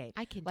decade.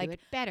 I can do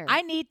it better.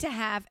 I need to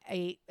have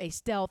a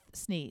stealth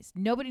sneeze.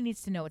 Nobody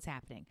needs to know what's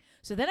happening.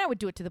 So then I would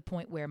do it to the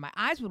point where my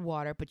eyes would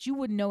water, but you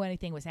wouldn't know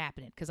anything was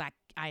happening because I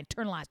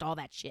internalized all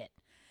that shit.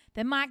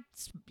 Then my,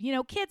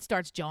 kid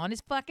starts jawing his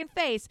fucking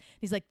face.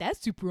 He's like,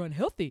 that's super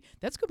unhealthy.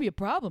 That's going to be a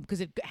problem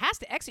because it has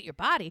to exit your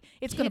body.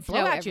 It's going to blow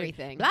out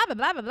everything. Blah, blah,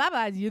 blah, blah, blah,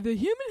 blah. The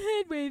human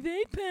head weighs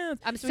 8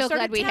 pounds. I'm so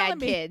glad we had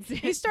kids.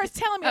 He starts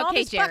telling me all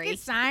this Jerry.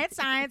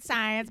 fucking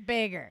science,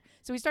 bigger.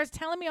 So he starts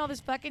telling me all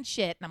this fucking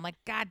shit. And I'm like,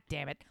 God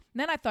damn it.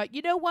 And then I thought,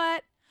 you know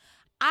what?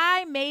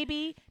 I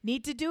maybe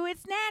need to do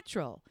it's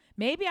natural.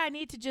 Maybe I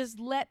need to just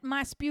let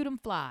my sputum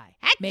fly.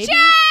 Maybe.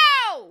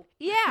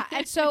 Yeah,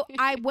 and so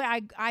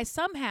I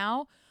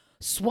somehow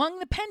swung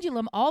the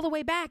pendulum all the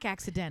way back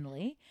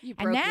accidentally. You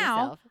broke and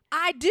now yourself.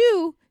 I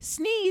do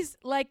sneeze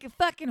like a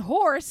fucking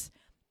horse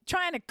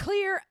trying to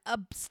clear a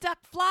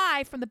stuck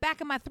fly from the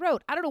back of my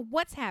throat. I don't know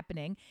what's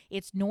happening.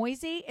 It's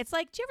noisy. It's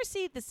like, do you ever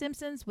see The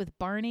Simpsons with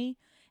Barney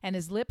and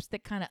his lips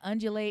that kind of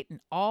undulate and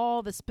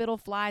all the spittle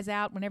flies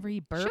out whenever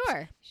he burps?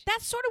 Sure.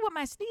 That's sort of what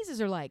my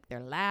sneezes are like. They're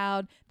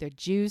loud. They're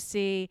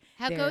juicy.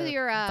 How they're go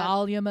your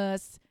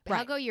voluminous.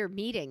 How go your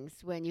meetings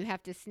when you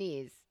have to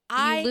sneeze? Do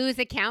I you lose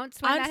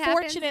accounts when that happens?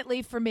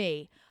 Unfortunately for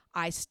me,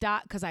 I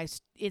stop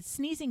because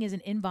sneezing is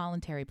an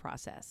involuntary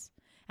process,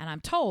 and I'm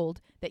told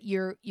that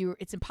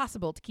it's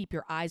impossible to keep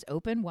your eyes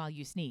open while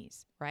you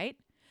sneeze, right?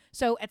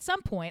 So at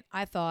some point,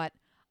 I thought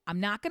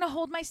I'm not going to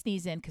hold my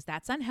sneeze in because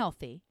that's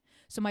unhealthy.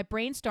 So my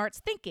brain starts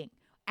thinking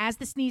as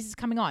the sneeze is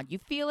coming on. You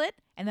feel it,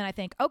 and then I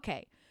think,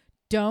 okay,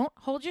 don't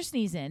hold your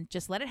sneeze in.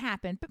 Just let it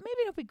happen. But maybe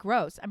it'll be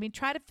gross. I mean,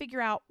 try to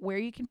figure out where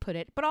you can put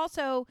it. But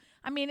also,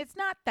 I mean, it's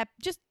not that.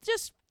 Just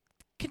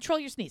control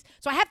your sneeze.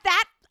 So I have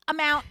that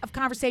amount of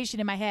conversation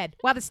in my head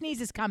while the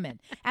sneeze is coming.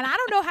 And I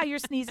don't know how your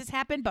sneezes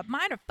happen, but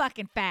mine are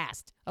fucking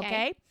fast.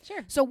 Okay?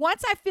 Sure. So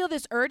once I feel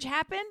this urge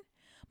happen,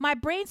 my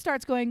brain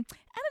starts going,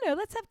 I don't know,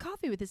 let's have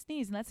coffee with the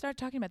sneeze. And let's start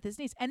talking about the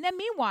sneeze. And then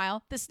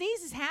meanwhile, the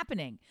sneeze is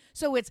happening.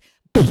 So it's,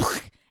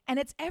 and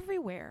it's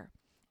everywhere.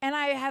 And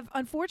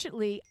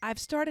I've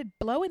started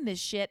blowing this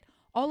shit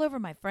all over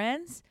my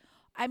friends.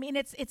 I mean,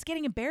 it's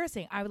getting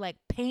embarrassing. I would like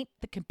paint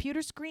the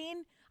computer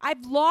screen.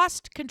 I've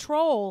lost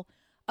control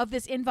of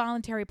this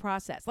involuntary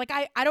process. Like,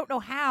 I don't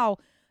know how.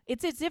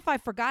 It's as if I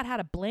forgot how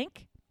to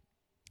blink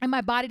and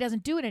my body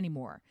doesn't do it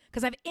anymore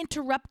because I've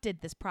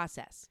interrupted this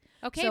process.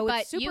 Okay, so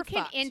but you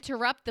can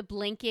interrupt the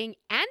blinking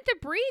and the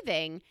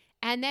breathing,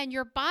 and then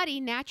your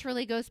body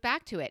naturally goes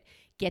back to it.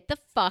 Get the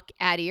fuck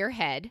out of your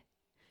head.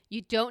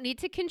 You don't need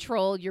to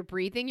control your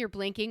breathing, your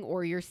blinking,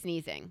 or your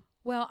sneezing.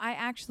 Well,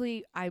 I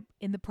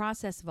in the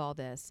process of all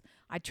this,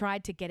 I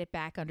tried to get it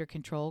back under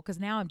control because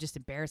now I'm just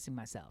embarrassing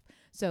myself.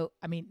 So,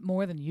 I mean,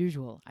 more than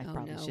usual, I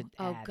probably should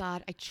add. Oh,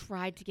 God, I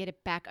tried to get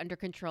it back under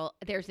control.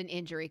 There's an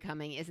injury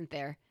coming, isn't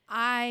there?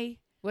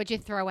 What'd you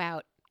throw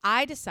out?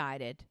 I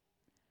decided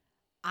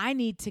I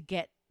need to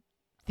get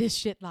this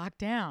shit locked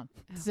down.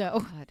 Oh, so,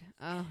 God.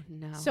 Oh,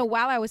 no. So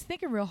while I was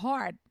thinking real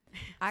hard.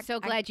 I'm so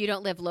glad you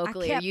don't live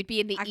locally or you'd be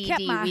in the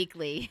ED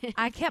weekly.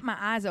 I kept my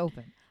eyes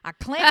open. I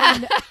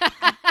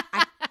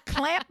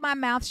clamped my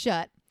mouth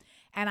shut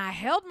and I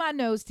held my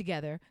nose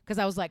together because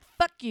I was like,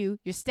 fuck you,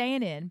 you're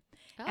staying in.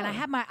 Oh. And I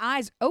had my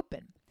eyes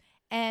open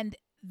and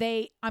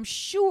I'm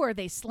sure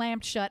they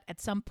slammed shut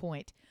at some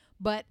point,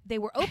 but they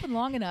were open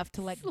long enough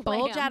to like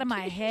bulge out of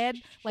my head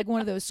like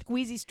one of those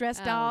squeezy stress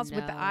dolls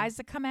with the eyes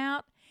that come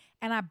out.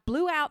 And I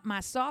blew out my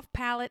soft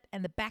palate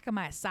and the back of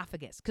my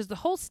esophagus because the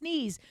whole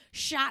sneeze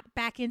shot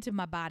back into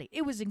my body.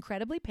 It was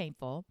incredibly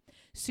painful,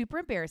 super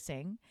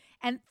embarrassing.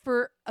 And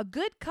for a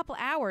good couple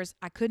hours,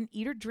 I couldn't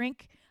eat or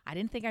drink. I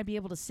didn't think I'd be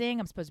able to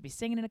sing. I'm supposed to be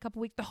singing in a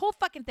couple weeks. The whole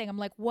fucking thing. I'm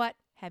like, what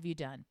have you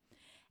done?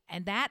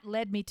 And that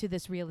led me to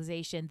this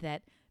realization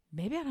that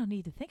maybe I don't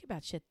need to think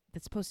about shit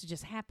that's supposed to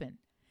just happen.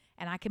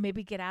 And I can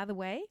maybe get out of the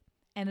way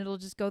and it'll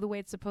just go the way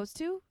it's supposed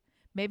to.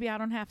 Maybe I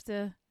don't have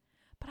to.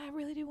 But I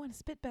really do want to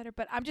spit better.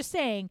 But I'm just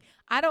saying,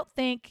 I don't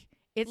think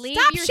it's...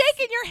 Stop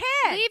shaking your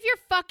head! Leave your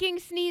fucking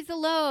sneeze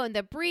alone.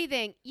 The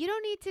breathing. You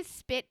don't need to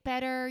spit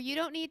better. You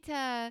don't need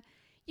to...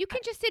 You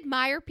can just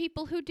admire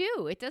people who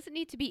do. It doesn't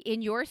need to be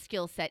in your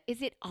skill set.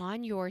 Is it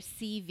on your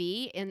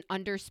CV and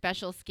under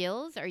special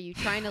skills? Are you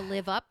trying to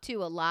live up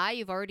to a lie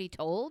you've already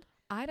told?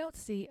 I don't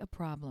see a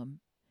problem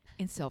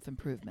in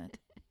self-improvement.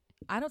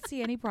 I don't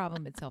see any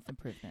problem in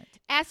self-improvement.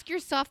 Ask your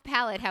soft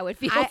palate how it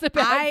feels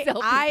about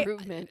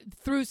self-improvement.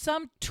 Through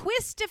some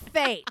twist of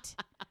fate,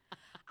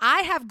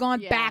 I have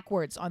gone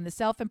backwards on the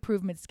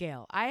self-improvement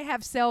scale. I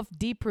have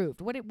self-deproved.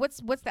 What's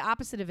the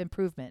opposite of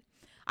improvement?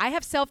 I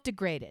have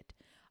self-degraded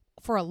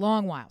for a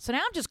long while. So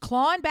now I'm just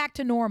clawing back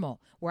to normal,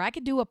 where I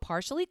can do a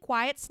partially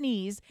quiet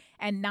sneeze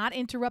and not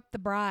interrupt the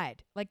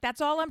bride. Like,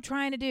 that's all I'm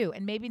trying to do,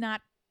 and maybe not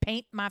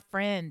paint my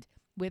friend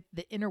with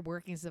the inner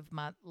workings of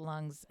my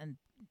lungs and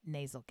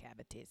nasal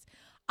cavities.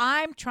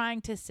 I'm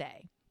trying to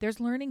say there's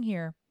learning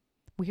here.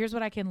 Well, here's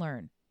what I can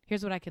learn.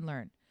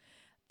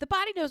 The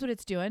body knows what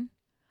it's doing.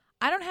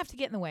 I don't have to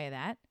get in the way of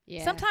that.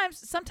 Yeah.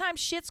 Sometimes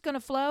shit's going to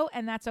flow,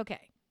 and that's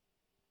okay.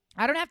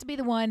 I don't have to be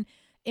the one.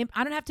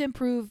 I don't have to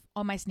improve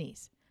on my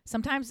sneeze.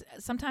 Sometimes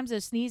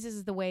a sneeze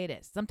is the way it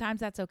is.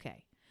 Sometimes that's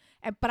okay.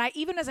 But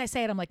even as I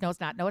say it, I'm like, no,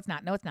 it's not. No, it's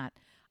not. No, it's not.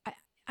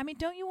 I mean,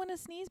 don't you want to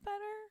sneeze better?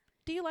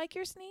 Do you like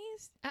your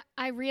sneeze?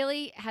 I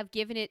really have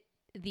given it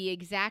the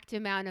exact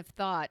amount of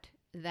thought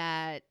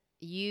that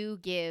you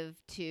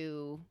give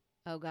to,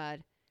 oh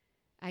God,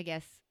 I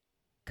guess,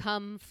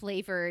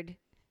 cum-flavored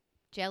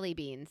jelly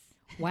beans.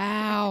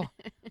 Wow.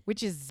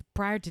 Which is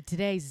prior to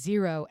today,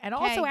 0. And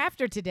also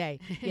after today.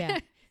 Yeah.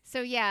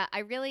 So, yeah, I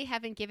really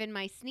haven't given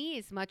my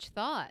sneeze much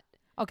thought.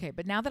 Okay,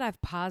 but now that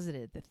I've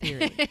posited the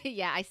theory.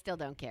 Yeah, I still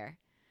don't care.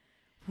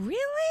 Really?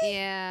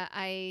 Yeah,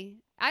 I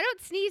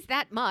don't sneeze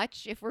that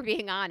much, if we're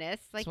being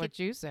honest. Like, that's what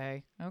you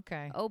say.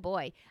 Okay. Oh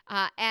boy.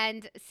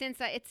 And since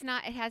it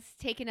has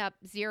taken up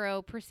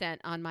 0%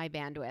 on my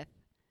bandwidth.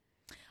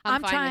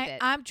 I'm fine with it.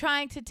 I'm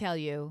trying to tell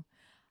you,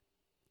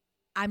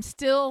 I'm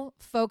still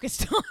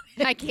focused on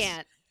it. I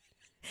can't.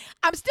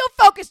 I'm still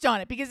focused on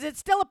it because it's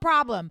still a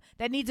problem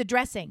that needs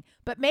addressing.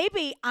 But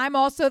maybe I'm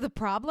also the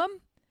problem,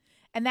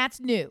 and that's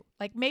new.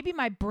 Like, maybe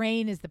my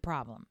brain is the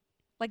problem.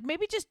 Like,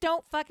 maybe just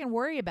don't fucking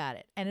worry about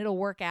it and it'll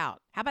work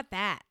out. How about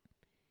that?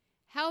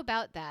 How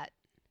about that?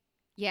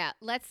 Yeah,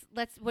 let's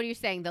what are you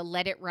saying? The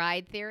let it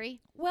ride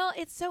theory? Well,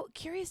 it's so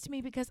curious to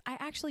me because I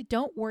actually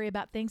don't worry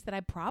about things that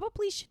I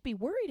probably should be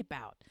worried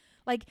about.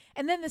 Like,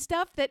 and then the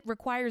stuff that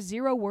requires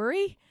 0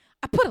 worry,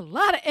 I put a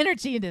lot of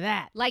energy into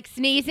that. Like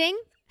sneezing?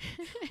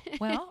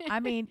 Well, I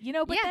mean,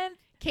 but then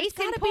there's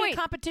got to be a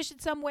competition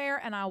somewhere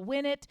and I'll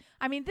win it.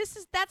 I mean,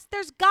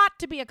 there's got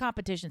to be a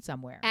competition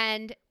somewhere.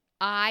 And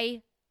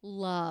I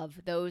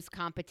love those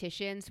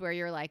competitions where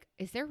you're like,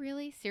 is there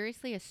really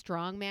seriously a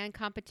strongman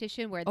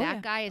competition where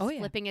guy is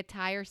flipping a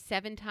tire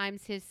 7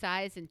 times his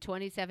size and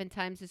 27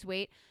 times his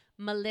weight?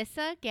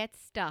 Melissa gets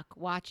stuck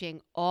watching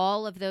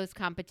all of those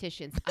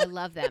competitions. I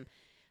love them.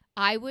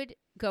 I would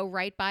go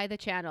right by the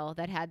channel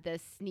that had the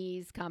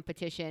sneeze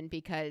competition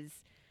because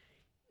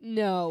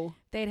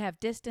they'd have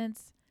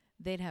distance,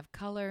 they'd have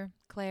color,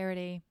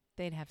 clarity,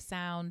 they'd have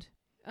sound.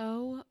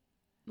 Oh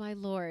my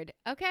Lord.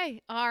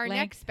 Okay. Our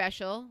next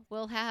special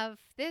will have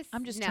this.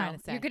 I'm just trying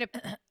to say. You're going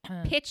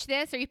to pitch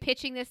this? Are you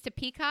pitching this to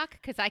Peacock?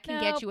 Because I can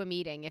get you a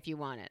meeting if you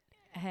want it.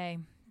 Hey,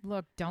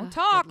 look, don't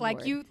talk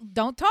like you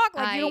don't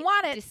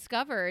want it. I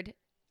discovered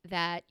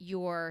that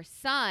your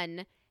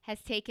son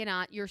has taken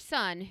on, your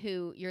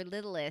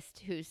littlest,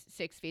 who's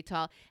 6 feet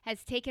tall,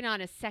 has taken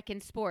on a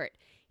second sport.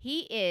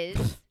 He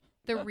is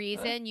the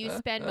reason you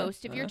spend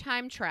most of your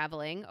time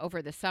traveling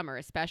over the summer,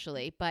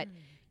 especially, but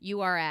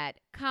you are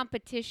at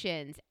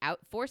competitions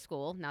out for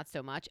school, not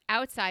so much,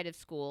 outside of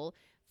school,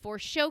 for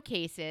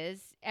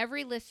showcases.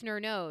 Every listener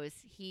knows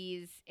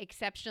he's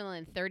exceptional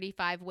in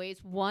 35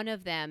 ways. One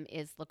of them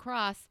is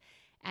lacrosse.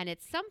 And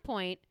at some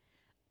point,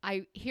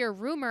 I hear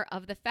rumor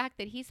of the fact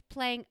that he's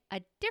playing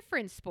a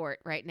different sport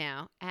right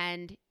now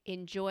and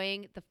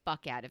enjoying the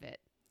fuck out of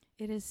it.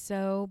 It is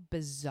so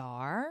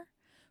bizarre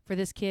for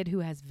this kid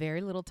who has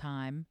very little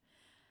time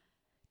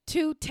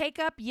to take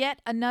up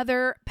yet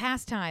another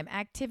pastime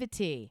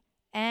activity,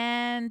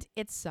 and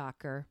it's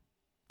soccer.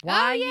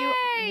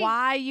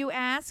 Why you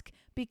ask?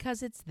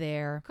 Because it's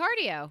there.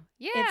 Cardio.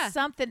 Yeah.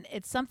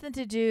 It's something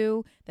to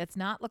do that's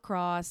not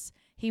lacrosse.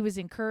 He was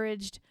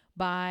encouraged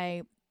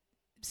by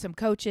some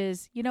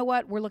coaches. You know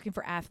what? We're looking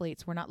for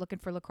athletes. We're not looking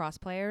for lacrosse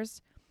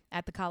players.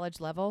 at the college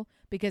level,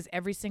 because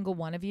every single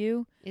one of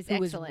you is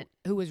excellent.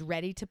 Who is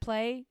ready to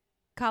play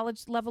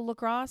college level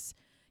lacrosse,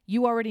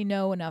 you already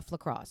know enough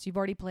lacrosse. You've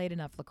already played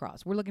enough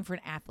lacrosse. We're looking for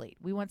an athlete.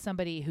 We want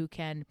somebody who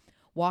can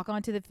walk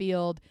onto the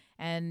field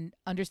and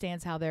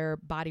understands how their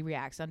body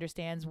reacts,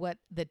 understands what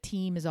the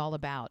team is all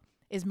about,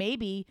 is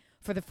maybe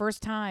for the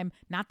first time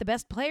not the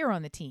best player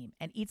on the team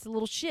and eats a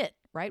little shit,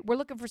 right? We're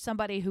looking for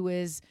somebody who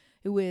is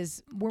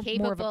more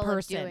of a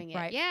person, of doing it.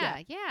 right?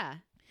 Yeah.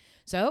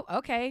 So,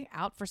 okay,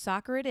 out for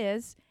soccer it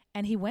is.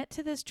 And he went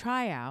to this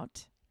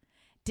tryout,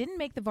 didn't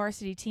make the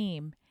varsity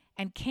team,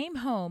 and came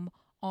home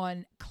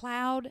on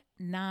cloud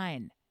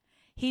 9.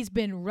 He's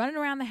been running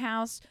around the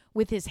house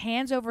with his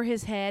hands over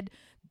his head,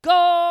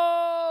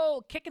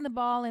 goal, kicking the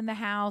ball in the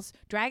house,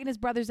 dragging his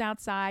brothers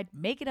outside,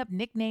 making up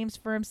nicknames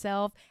for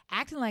himself,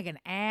 acting like an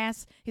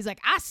ass. He's like,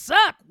 I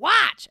suck,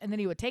 watch. And then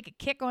he would take a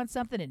kick on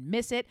something and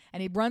miss it,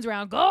 and he runs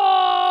around,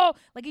 goal.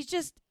 Like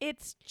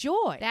it's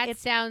joy. That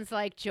sounds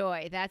like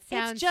joy. That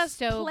sounds it's just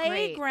so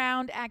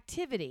playground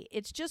activity.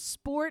 It's just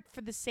sport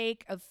for the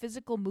sake of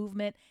physical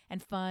movement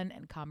and fun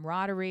and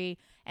camaraderie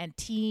and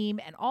team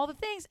and all the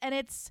things. And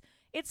it's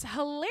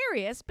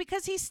hilarious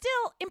because he's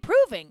still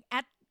improving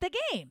at the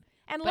game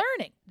and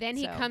learning. Then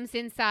he comes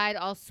inside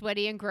all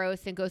sweaty and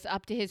gross and goes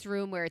up to his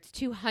room where it's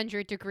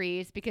 200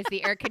 degrees because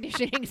the air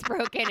conditioning's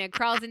broken, and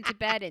crawls into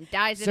bed and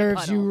dies in a puddle.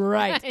 Serves you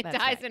right. It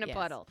dies in a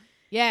puddle.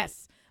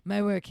 Yes.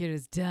 My work here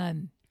is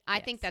done. I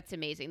think that's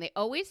amazing. They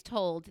always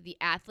told the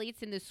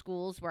athletes in the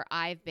schools where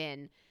I've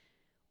been,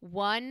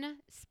 one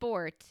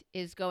sport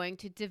is going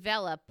to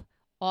develop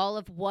all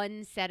of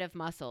one set of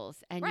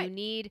muscles, and you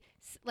need,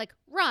 like,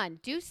 run,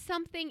 do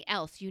something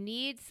else. You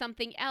need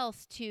something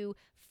else to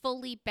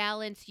fully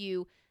balance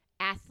you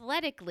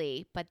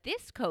athletically. But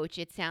this coach,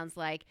 it sounds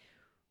like,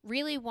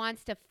 really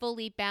wants to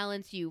fully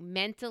balance you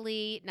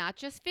mentally, not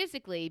just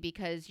physically,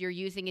 because you're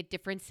using a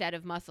different set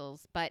of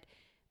muscles, but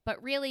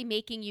really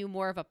making you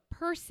more of a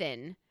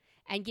person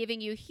and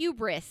giving you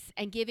hubris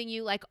and giving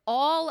you like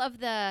all of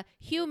the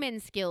human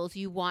skills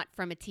you want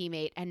from a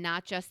teammate and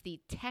not just the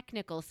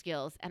technical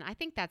skills. And I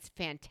think that's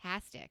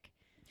fantastic.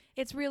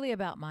 It's really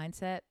about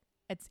mindset.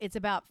 It's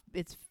about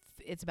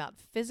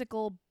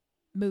physical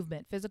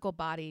movement, physical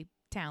body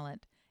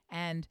talent,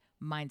 and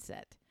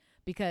mindset.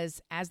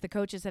 Because as the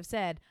coaches have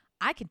said,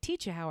 I can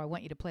teach you how I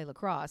want you to play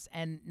lacrosse,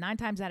 and 9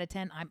 times out of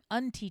 10, I'm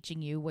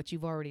unteaching you what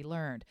you've already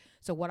learned.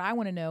 So what I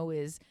want to know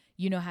is,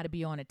 you know how to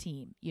be on a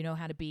team. You know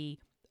how to be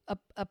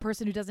a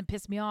person who doesn't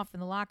piss me off in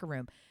the locker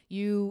room.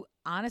 You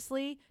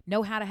honestly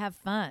know how to have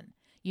fun.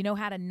 You know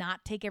how to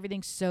not take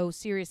everything so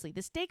seriously.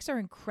 The stakes are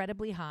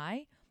incredibly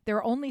high. There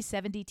are only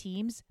 70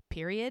 teams,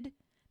 period,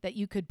 that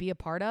you could be a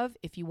part of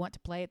if you want to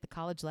play at the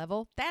college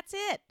level. That's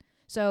it.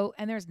 So,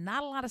 and there's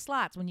not a lot of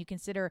slots when you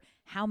consider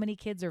how many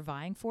kids are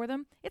vying for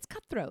them. It's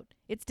cutthroat.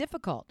 It's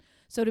difficult.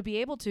 So to be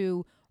able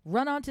to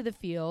run onto the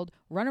field,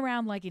 run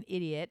around like an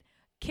idiot,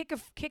 kick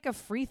a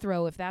free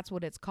throw, if that's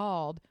what it's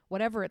called,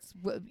 whatever it's,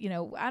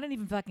 I don't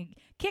even fucking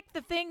kick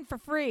the thing for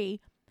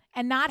free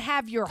and not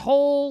have your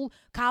whole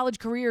college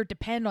career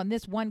depend on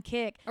this one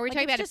kick. Are we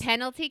talking about a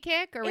penalty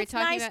kick? Or are we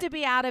talking nice to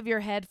be out of your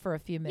head for a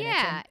few minutes.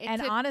 Yeah.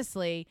 And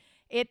honestly,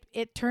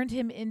 it turned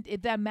him in,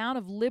 the amount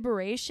of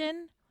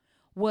liberation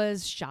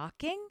was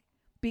shocking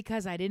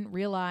because I didn't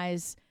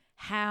realize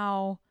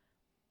how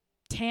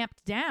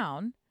tamped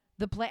down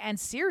the play and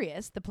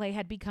serious the play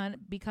had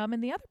become in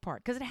the other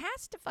part, because it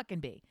has to fucking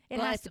be. It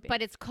has to be.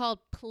 But it's called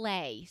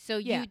play. So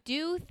you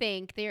do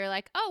think they're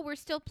like, oh, we're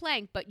still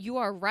playing, but you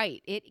are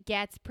right. It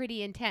gets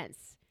pretty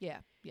intense. Yeah.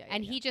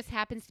 And he just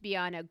happens to be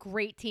on a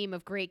great team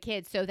of great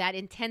kids. So that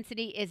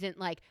intensity isn't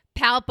like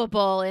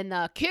palpable in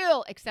the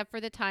kill, except for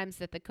the times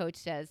that the coach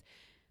says,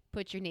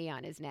 put your knee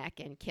on his neck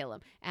and kill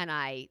him. And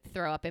I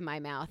throw up in my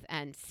mouth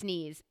and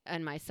sneeze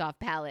on my soft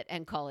palate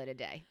and call it a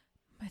day.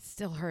 It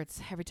still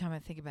hurts. Every time I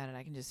think about it,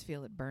 I can just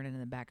feel it burning in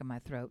the back of my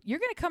throat. You're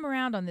going to come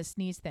around on this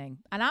sneeze thing,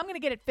 and I'm going to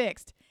get it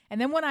fixed.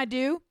 And then when I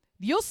do,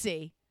 you'll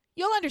see.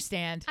 You'll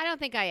understand. I don't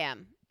think I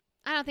am.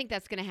 I don't think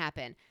that's going to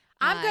happen.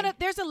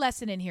 There's a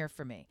lesson in here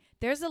for me.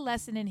 There's a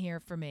lesson in here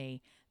for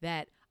me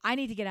that I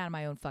need to get out of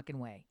my own fucking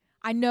way.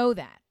 I know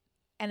that.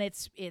 And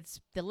it's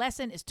the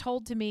lesson is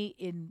told to me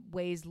in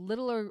ways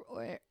little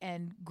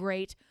and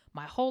great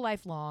my whole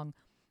life long.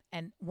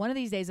 And one of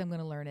these days I'm going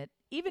to learn it,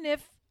 even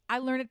if I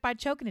learn it by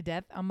choking to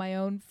death on my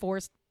own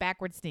forced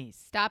backward sneeze.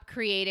 Stop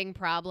creating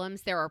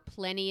problems. There are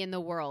plenty in the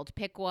world.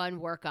 Pick one,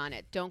 work on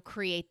it. Don't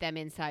create them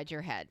inside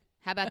your head.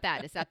 How about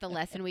that? Is that the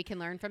lesson we can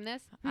learn from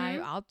this?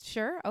 I'll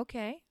sure.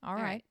 Okay. All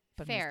right.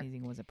 But fair. My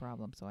sneezing was a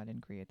problem, so I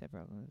didn't create that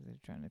problem. I was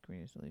trying to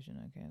create a solution.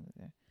 Okay.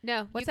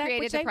 No, what's you that?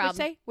 created the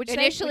problem.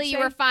 Initially, you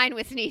were fine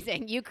with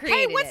sneezing. You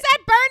created it. Hey, what's that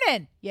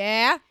burning?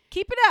 Yeah.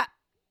 Keep it up.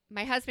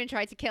 My husband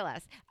tried to kill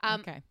us.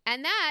 Okay.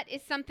 And that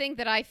is something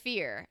that I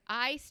fear.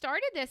 I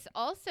started this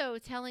also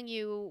telling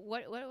you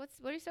what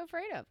are you so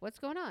afraid of? What's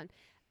going on?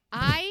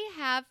 I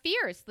have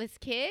fears. This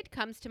kid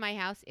comes to my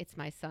house. It's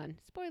my son.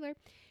 Spoiler.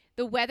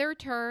 The weather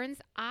turns.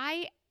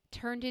 I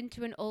turned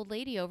into an old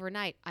lady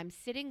overnight. I'm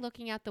sitting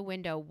looking out the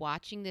window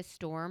watching this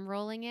storm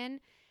rolling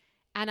in.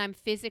 and I'm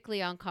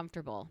physically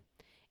uncomfortable.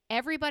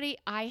 Everybody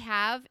I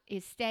have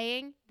is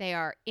staying. They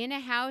are in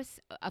a house.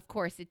 Of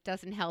course, it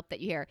doesn't help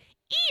that you hear,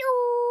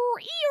 ear,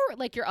 ear,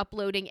 like you're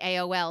uploading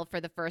AOL for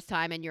the first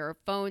time and your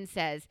phone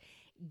says,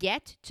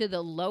 get to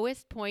the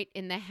lowest point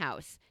in the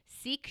house.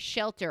 Seek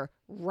shelter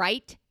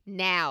right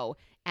now.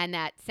 And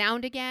that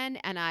sound again.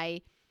 And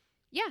I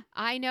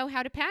know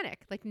how to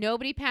panic. Like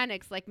nobody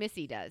panics like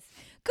Missy does.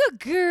 Good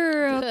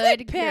girl.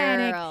 Good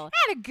panic. Girl.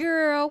 Atta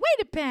girl. Way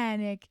to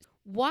panic.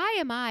 Why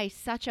am I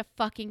such a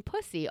fucking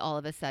pussy all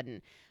of a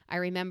sudden? I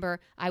remember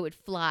I would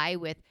fly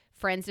with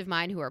friends of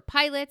mine who are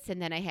pilots,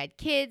 and then I had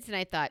kids, and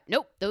I thought,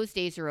 nope, those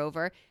days are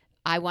over.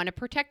 I want to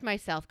protect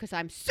myself because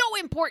I'm so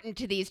important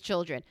to these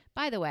children.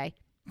 By the way,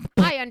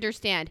 I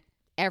understand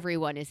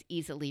everyone is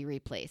easily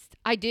replaced.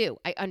 I do.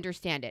 I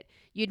understand it.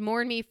 You'd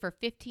mourn me for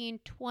 15,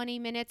 20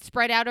 minutes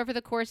spread out over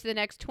the course of the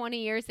next 20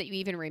 years that you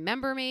even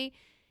remember me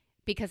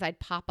because I'd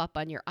pop up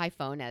on your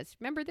iPhone as,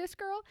 remember this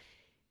girl?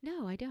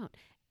 No, I don't.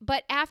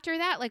 But after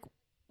that, like,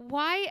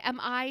 why am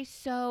I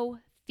so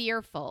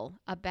fearful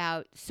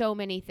about so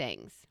many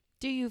things?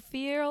 Do you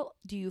feel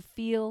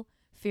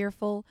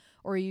fearful,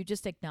 or are you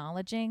just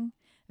acknowledging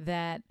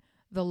that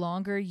the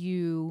longer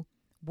you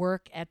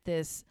work at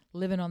this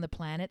living on the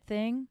planet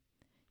thing,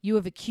 you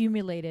have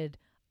accumulated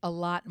a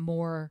lot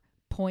more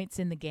points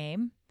in the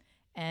game,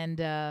 and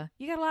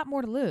you got a lot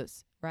more to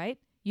lose, right?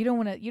 You don't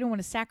want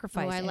to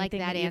sacrifice. I like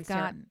that answer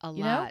gotten, a lot.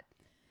 Know?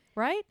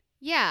 Right?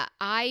 Yeah,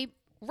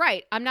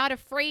 Right. I'm not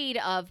afraid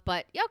of,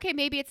 but okay,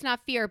 maybe it's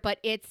not fear, but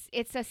it's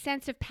a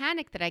sense of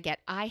panic that I get.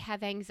 I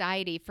have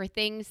anxiety for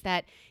things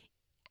that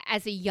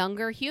as a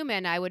younger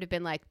human, I would have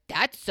been like,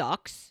 that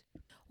sucks.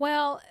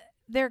 Well,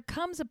 there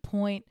comes a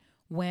point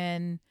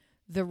when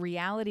the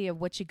reality of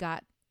what you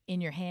got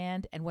in your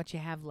hand and what you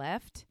have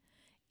left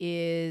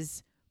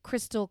is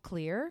crystal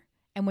clear.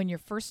 And when you're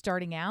first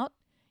starting out,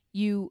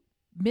 you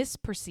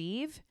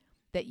misperceive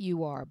that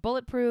you are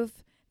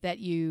bulletproof, that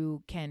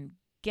you can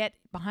get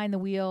behind the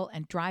wheel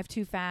and drive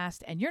too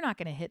fast, and you're not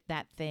going to hit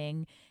that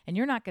thing, and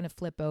you're not going to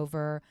flip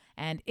over,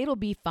 and it'll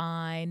be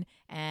fine,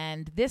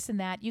 and this and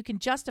that. You can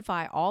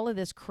justify all of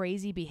this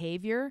crazy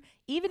behavior.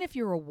 Even if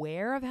you're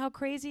aware of how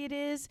crazy it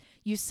is,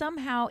 you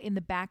somehow in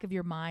the back of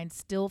your mind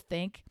still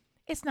think,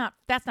 that's not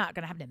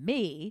going to happen to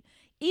me.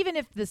 Even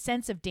if the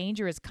sense of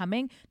danger is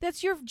coming,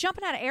 you're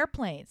jumping out of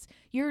airplanes.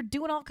 You're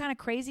doing all kind of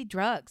crazy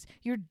drugs.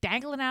 You're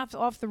dangling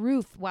off the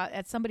roof while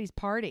at somebody's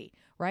party,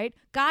 right?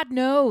 God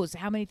knows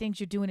how many things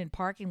you're doing in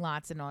parking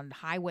lots and on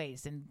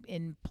highways and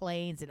in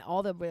planes and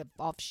all the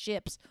off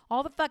ships,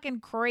 all the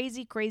fucking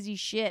crazy, crazy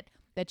shit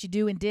that you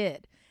do and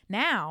did.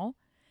 Now,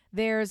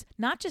 there's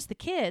not just the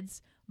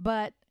kids,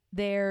 but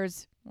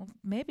there's,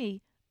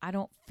 maybe I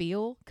don't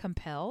feel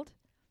compelled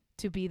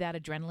to be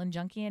that adrenaline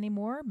junkie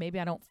anymore. Maybe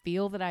I don't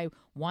feel that I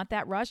want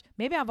that rush.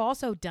 Maybe I've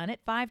also done it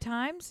 5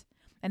 times,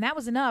 and that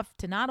was enough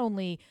to not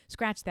only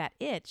scratch that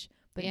itch,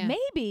 but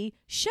maybe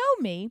show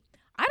me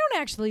I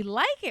don't actually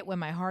like it when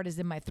my heart is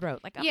in my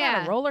throat. Like, I'm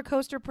not a roller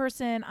coaster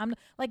person. I'm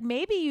like,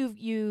 maybe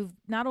you've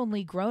not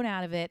only grown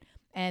out of it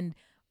and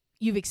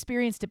you've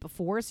experienced it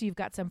before, so you've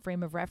got some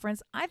frame of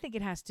reference. I think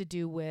it has to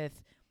do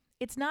with,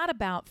 it's not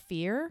about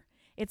fear.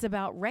 It's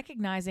about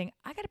recognizing,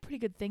 I got a pretty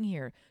good thing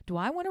here. Do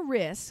I want to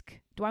risk?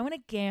 Do I want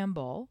to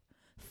gamble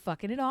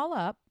fucking it all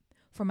up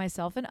for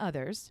myself and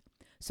others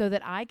so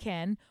that I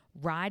can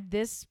ride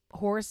this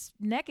horse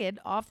naked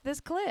off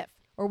this cliff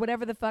or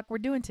whatever the fuck we're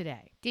doing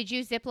today? Did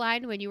you zip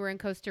line when you were in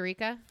Costa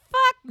Rica?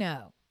 Fuck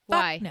no.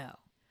 Why? Fuck no.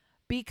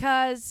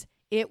 Because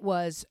it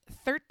was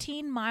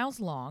 13 miles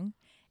long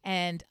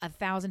and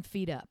 1,000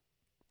 feet up.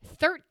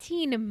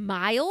 13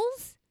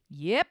 miles?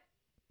 Yep.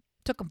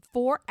 Took them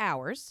 4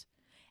 hours.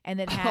 And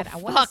it had, I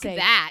want to say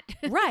that.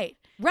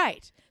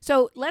 Right.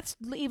 So let's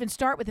even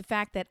start with the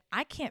fact that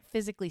I can't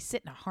physically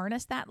sit in a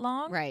harness that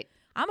long. Right.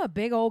 I'm a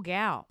big old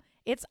gal.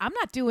 I'm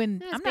not doing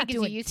to be. I'm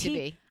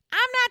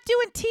not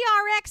doing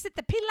TRX at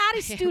the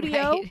Pilates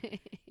studio.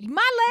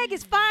 My leg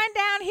is fine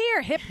down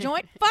here, hip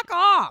joint. Fuck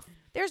off.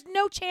 There's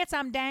no chance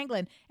I'm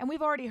dangling. And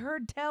we've already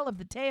heard tell of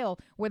the tale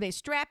where they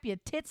strap you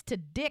tits to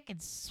dick and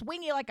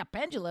swing you like a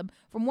pendulum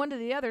from one to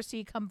the other so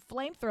you come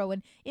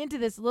flamethrowing into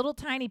this little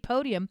tiny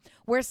podium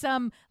where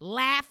some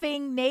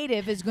laughing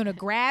native is going to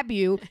grab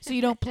you so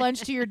you don't plunge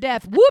to your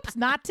death. Whoops,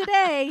 not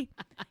today.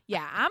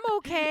 Yeah, I'm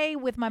okay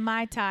with my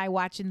Mai Tai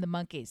watching the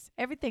monkeys.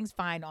 Everything's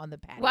fine on the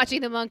patio.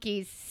 Watching the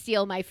monkeys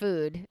steal my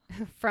food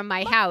from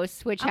my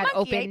house, which had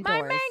open ate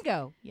doors. My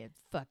mango. You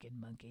fucking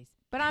monkeys.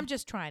 But I'm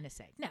just trying to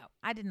say, no,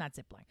 I did not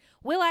zip line.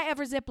 Will I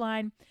ever zip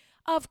line?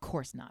 Of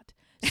course not.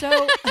 So,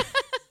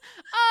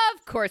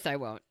 of course I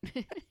won't.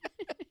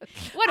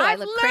 What do I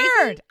look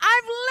crazy?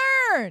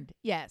 I've learned.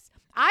 Yes,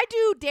 I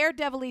do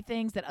daredevil-y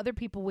things that other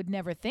people would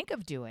never think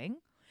of doing,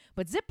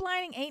 but zip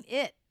lining ain't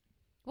it.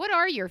 What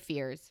are your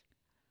fears?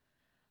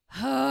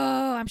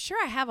 Oh, I'm sure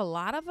I have a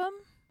lot of them.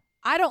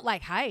 I don't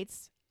like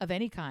heights of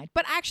any kind,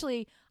 but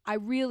actually,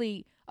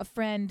 a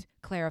friend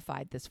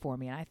clarified this for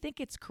me, and I think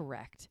it's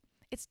correct.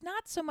 It's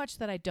not so much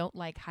that I don't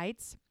like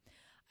heights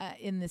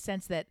in the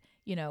sense that,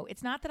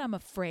 it's not that I'm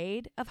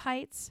afraid of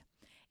heights.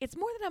 It's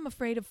more that I'm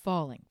afraid of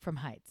falling from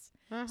heights.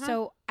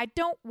 So I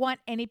don't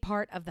want any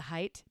part of the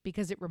height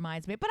because it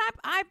reminds me. But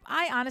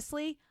I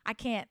honestly, I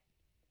can't.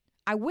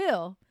 I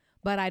will,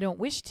 but I don't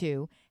wish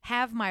to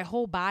have my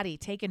whole body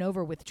taken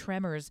over with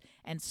tremors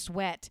and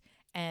sweat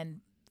and,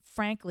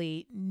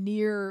 frankly,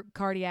 near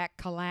cardiac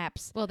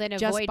collapse. Well, then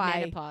just avoid by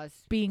menopause.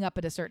 being up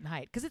at a certain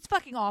height, because it's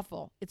fucking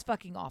awful. It's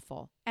fucking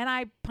awful. And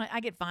I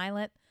get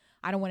violent.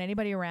 I don't want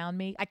anybody around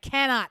me. I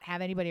cannot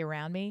have anybody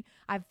around me.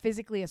 I've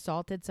physically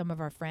assaulted some of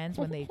our friends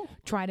when they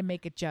try to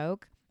make a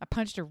joke. I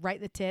punched her right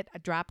in the tit. I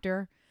dropped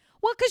her.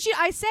 Well, because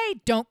I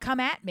say, don't come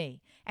at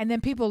me. And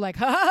then people are like,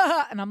 ha, ha,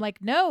 ha. And I'm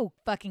like, no,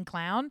 fucking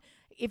clown.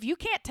 If you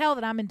can't tell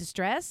that I'm in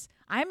distress,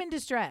 I'm in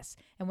distress.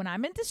 And when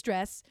I'm in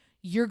distress,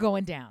 you're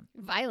going down.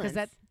 Violence.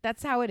 Because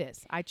that's how it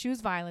is. I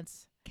choose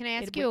violence. Can I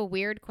ask you a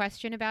weird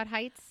question about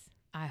heights?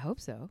 I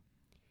hope so.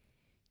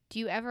 Do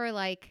you ever,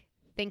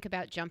 think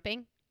about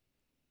jumping?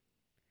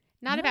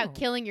 Not No. about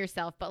killing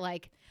yourself, but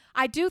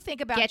I do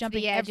think about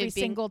jumping every being-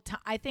 single time.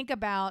 I think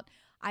about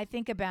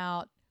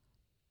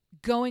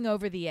going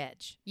over the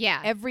edge.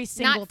 Yeah. Every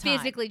single time.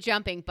 Not physically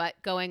jumping,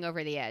 but going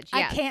over the edge.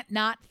 Yeah. I can't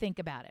not think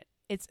about it.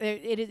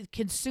 It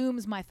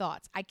consumes my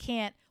thoughts. I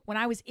can't. When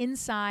I was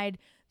inside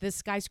the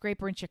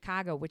skyscraper in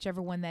Chicago,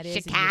 whichever one that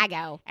is.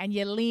 Chicago. And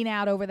you lean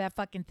out over that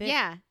fucking thing.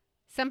 Yeah.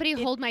 Somebody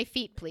hold my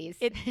feet, please.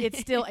 It's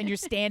still, and you're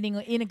standing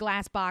in a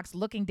glass box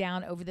looking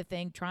down over the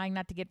thing, trying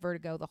not to get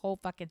vertigo, the whole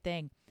fucking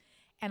thing.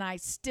 And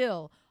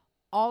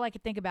all I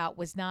could think about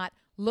was not,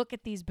 look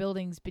at these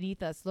buildings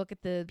beneath us, look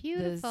at the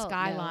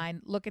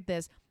skyline, look at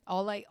this.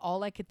 All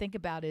I could think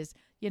about is,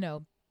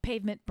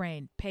 pavement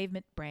brain,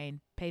 pavement brain,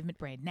 pavement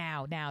brain.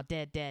 Now,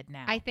 dead,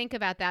 now. I think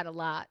about that a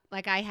lot.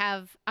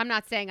 I'm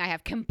not saying I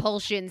have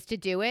compulsions to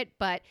do it,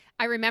 but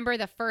I remember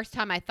the first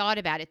time I thought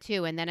about it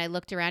too. And then I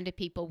looked around at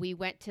people. We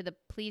went to the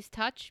Please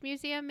Touch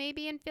Museum,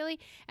 maybe in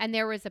Philly, and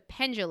there was a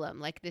pendulum,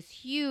 like this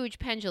huge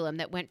pendulum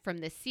that went from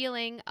the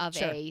ceiling of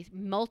a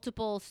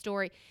multiple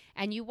story.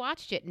 And you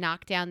watched it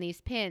knock down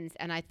these pins.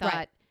 And I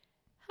thought,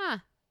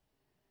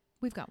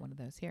 we've got one of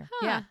those here.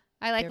 Huh. Yeah.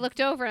 I looked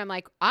over and I'm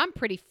like, I'm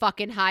pretty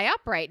fucking high up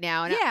right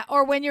now. And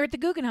or when you're at the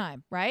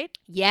Guggenheim, right?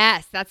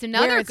 Yes, that's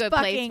another good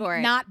place for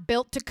it. Not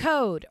built to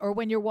code, or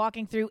when you're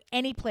walking through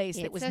any place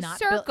that was not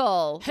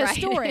built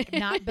historic,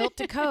 not built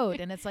to code,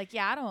 and it's like,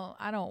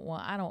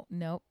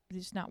 nope, it's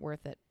just not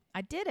worth it.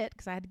 I did it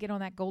because I had to get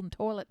on that golden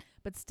toilet,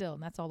 but still,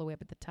 and that's all the way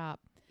up at the top.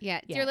 Yeah,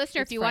 dear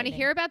listener, if you want to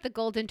hear about the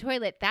golden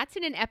toilet, that's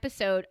in an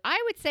episode,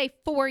 I would say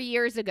 4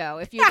 years ago,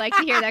 if you'd like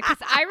to hear that, because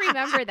I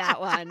remember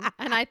that one.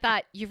 And I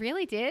thought, you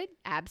really did?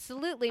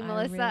 Absolutely,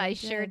 Melissa, I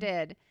sure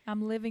did.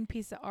 I'm a living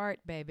piece of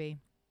art, baby.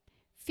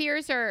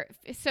 Fears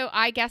so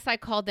I guess I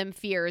called them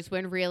fears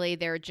when really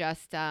they're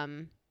just, I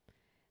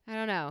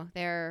don't know,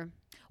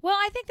 Well,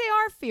 I think they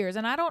are fears,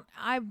 and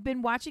I've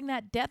been watching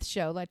that death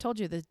show. I told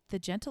you, the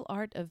gentle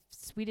art of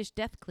Swedish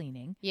death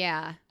cleaning.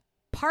 Yeah.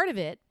 Part of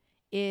it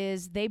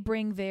is they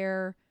bring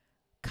their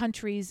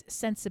country's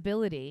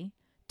sensibility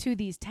to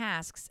these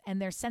tasks, and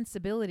their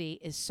sensibility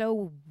is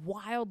so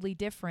wildly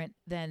different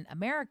than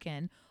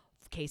American.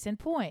 Case in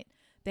point,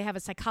 they have a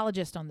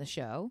psychologist on the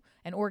show,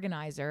 an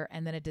organizer,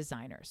 and then a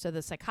designer. So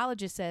the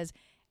psychologist says,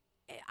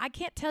 I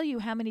can't tell you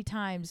how many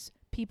times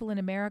people in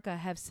America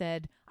have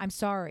said, I'm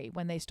sorry,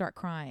 when they start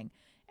crying.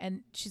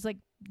 And she's like,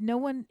 no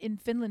one in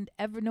Finland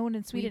ever, no one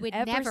in Sweden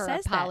ever never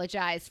says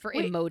apologize for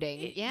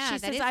emoting. Yeah, she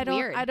that says, is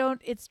weird. I don't,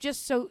 it's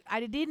just so,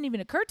 it didn't even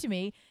occur to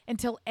me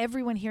until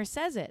everyone here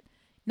says it.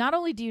 Not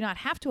only do you not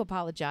have to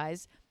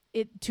apologize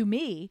to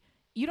me,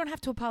 you don't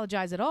have to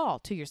apologize at all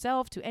to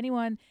yourself, to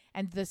anyone.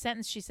 And the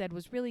sentence she said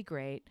was really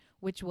great,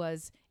 which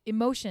was,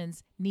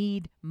 emotions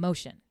need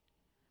motion,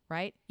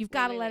 right? You've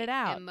got to let it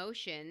out.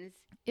 Emotions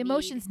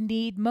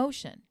need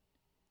motion.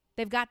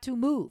 They've got to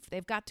move.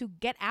 They've got to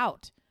get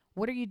out.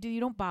 What do? You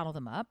don't bottle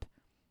them up.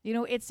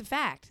 It's a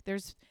fact.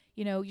 There's,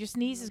 your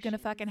sneeze is going to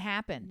fucking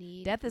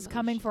happen. Death is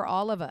coming for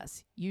all of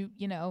us.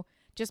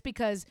 Just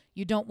because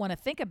you don't want to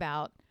think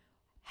about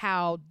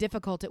how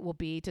difficult it will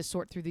be to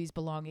sort through these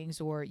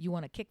belongings, or you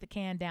want to kick the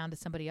can down to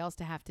somebody else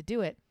to have to do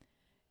it.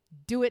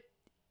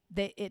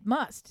 It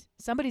must.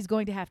 Somebody's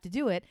going to have to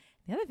do it.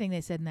 The other thing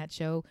they said in that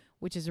show,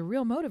 which is a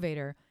real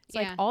motivator, it's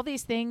like all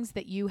these things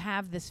that you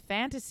have this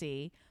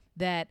fantasy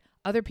that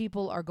other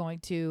people are going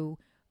to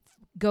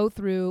go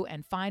through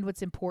and find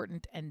what's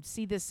important and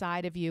see this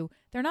side of you.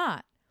 They're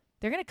not.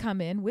 They're going to come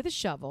in with a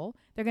shovel.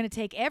 They're going to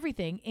take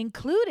everything,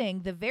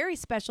 including the very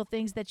special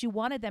things that you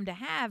wanted them to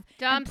have.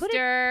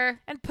 Dumpster.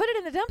 And put it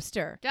in the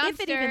dumpster. If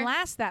it even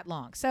lasts that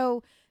long.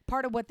 So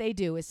part of what they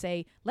do is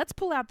say, let's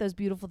pull out those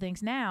beautiful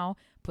things now,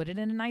 put it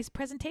in a nice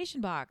presentation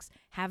box,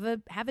 have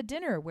a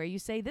dinner where you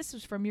say, this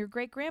is from your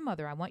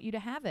great-grandmother. I want you to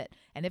have it.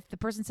 And if the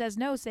person says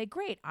no, say,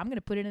 great, I'm going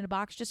to put it in a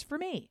box just for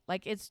me.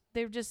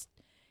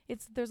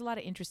 There's a lot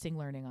of interesting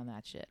learning on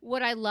that shit.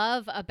 What I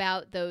love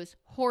about those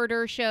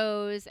hoarder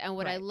shows and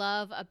what I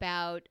love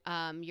about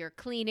your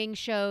cleaning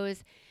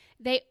shows,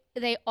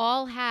 they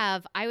all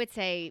have, I would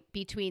say,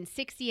 between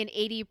 60 and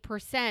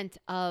 80%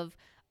 of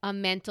a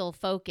mental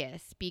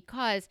focus,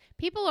 because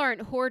people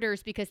aren't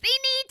hoarders because they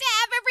need to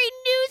have every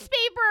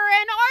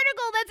an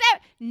article that's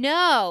out.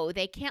 No,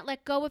 they can't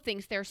let go of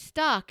things. They're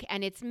stuck,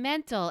 and it's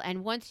mental.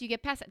 And once you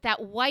get past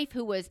that wife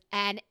who was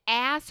an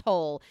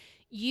asshole,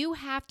 you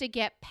have to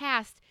get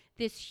past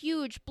this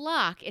huge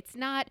block. It's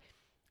not,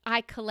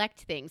 I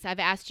collect things. I've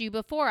asked you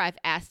before. I've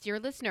asked your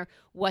listener,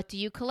 what do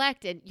you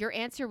collect? And your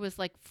answer was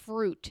like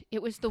fruit.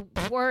 It was the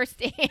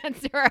worst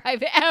answer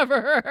I've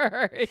ever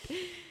heard.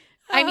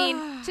 I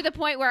mean, to the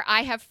point where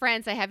I have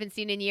friends I haven't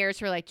seen in years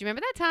who are like, do you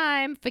remember that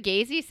time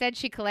Fugazi said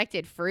she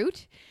collected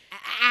fruit?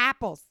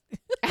 Apples.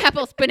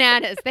 Apples,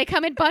 bananas. They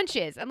come in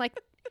bunches. I'm like,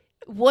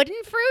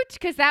 wooden fruit?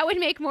 Because that would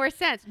make more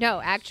sense. No,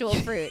 actual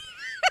fruit.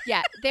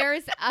 Yeah,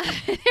 there's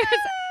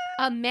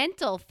a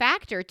mental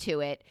factor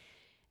to it.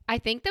 I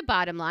think the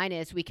bottom line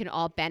is we can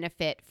all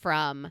benefit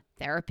from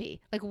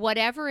therapy. Like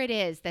whatever it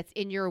is that's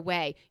in your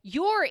way,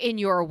 you're in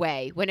your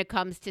way when it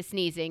comes to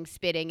sneezing,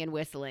 spitting, and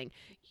whistling.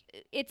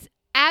 It's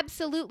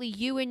absolutely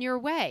you in your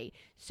way.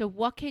 So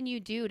what can you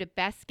do to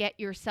best get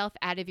yourself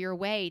out of your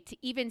way to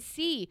even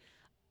see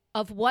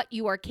of what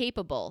you are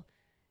capable?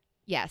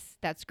 Yes,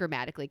 that's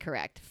grammatically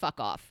correct. Fuck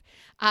off.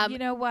 You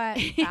know what?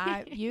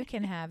 You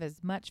can have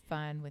as much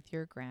fun with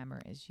your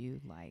grammar as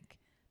you like.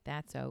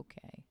 That's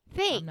okay.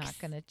 Thanks. I'm not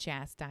going to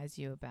chastise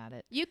you about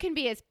it. You can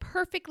be as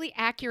perfectly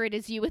accurate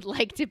as you would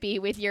like to be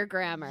with your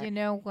grammar. You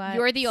know what?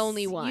 You're the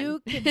only one.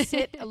 You can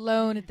sit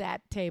alone at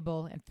that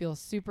table and feel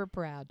super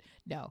proud.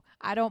 No,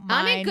 I don't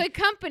mind. I'm in good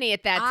company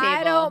at that table.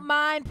 I don't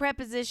mind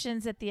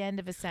prepositions at the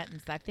end of a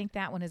sentence. I think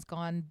that one has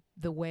gone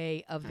the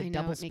way of the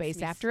double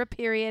space after a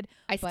period.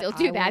 I still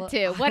do that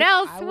too. What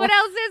else? What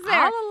else is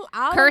there?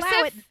 I'll Cursive?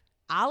 allow it.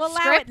 I'll allow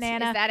Script? it,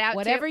 Nana. Is that out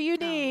Whatever too? you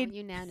need. Oh,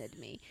 you nana'd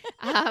me.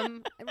 I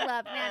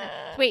love Nana.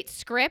 Wait,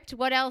 script?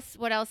 What else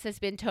has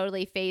been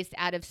totally phased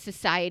out of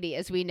society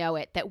as we know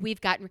it that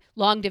we've gotten?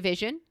 Long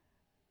division?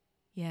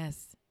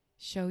 Yes.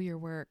 Show your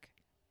work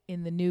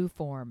in the new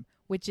form,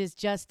 which is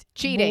just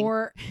cheating.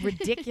 More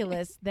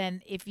ridiculous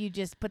than if you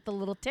just put the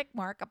little tick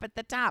mark up at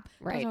the top.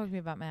 Right. Don't talk to me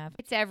about math.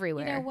 It's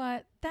everywhere. You know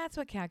what? That's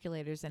what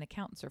calculators and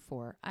accountants are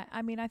for.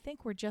 I mean, I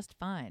think we're just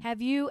fine.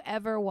 Have you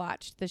ever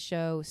watched the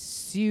show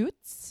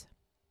Suits?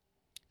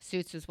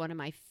 Suits was one of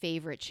my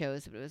favorite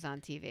shows when it was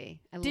on TV.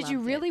 Did you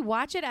really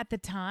watch it at the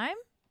time?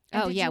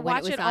 And did yeah, you when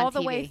watch it was it on all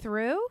the TV. way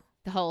through?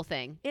 The whole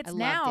thing. It's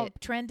now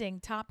trending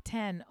top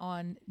 10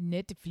 on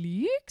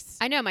Netflix.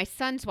 I know. My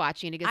son's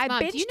watching it. He goes, I Mom,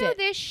 do you know binged it.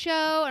 this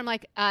show? And I'm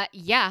like,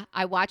 yeah,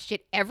 I watched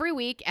it every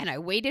week and I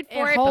waited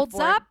for it. It holds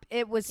before up.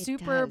 It was It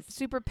super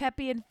does.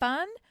 peppy and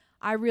fun.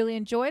 I really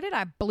enjoyed it.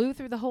 I blew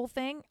through the whole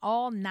thing,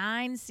 all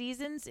 9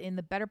 seasons in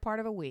the better part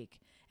of a week.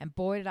 And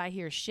boy, did I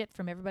hear shit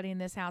from everybody in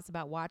this house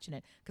about watching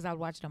it because I would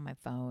watch it on my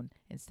phone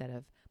instead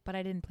of. But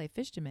I didn't play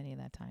Fish-to many of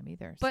that time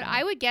either. But so.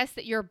 I would guess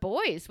that your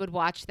boys would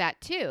watch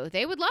that too.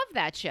 They would love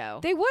that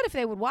show. They would if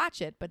they would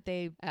watch it, but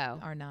they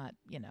are not.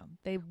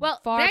 They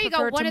far there you go.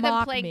 prefer One to of them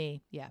mock playing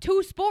me. Yeah.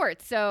 2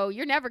 sports, so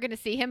you're never going to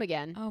see him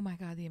again. Oh my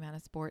God, the amount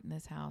of sport in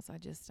this house!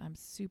 I'm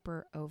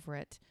super over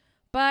it.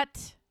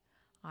 But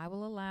I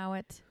will allow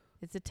it.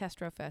 It's a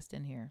Testro Fest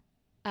in here.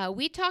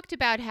 We talked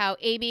about how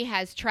Amy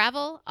has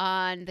travel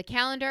on the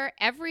calendar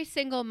every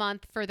single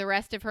month for the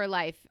rest of her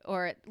life,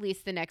 or at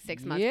least the next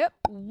 6 months. Yep.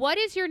 What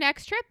is your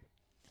next trip?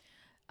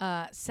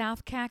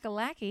 South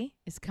Kakalaki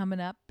is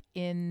coming up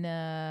in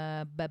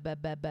better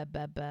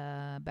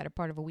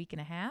part of a week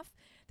and a half.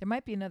 There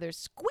might be another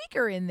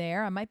squeaker in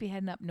there. I might be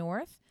heading up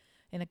north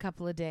in a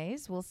couple of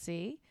days. We'll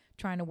see.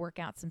 Trying to work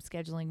out some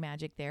scheduling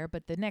magic there.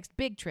 But the next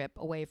big trip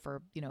away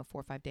for, 4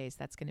 or 5 days,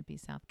 that's going to be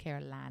South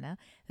Carolina.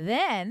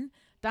 Then,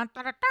 dun,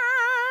 dun, dun, dun,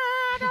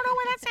 I don't know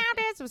where that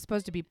sound is. It was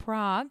supposed to be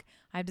Prague.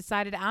 I've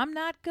decided I'm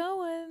not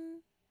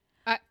going.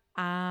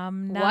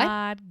 I'm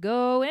not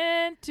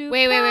going to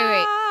Prague.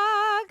 Wait.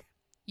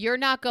 You're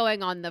not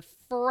going on the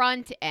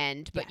front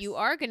end, but you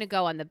are going to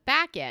go on the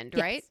back end,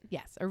 right?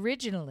 Yes.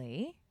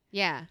 Originally,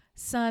 yeah.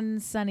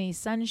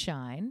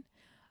 Sunshine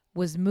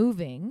was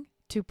moving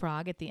to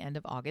Prague at the end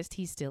of August.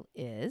 He still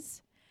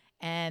is.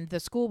 And the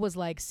school was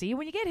like, see you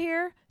when you get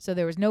here. So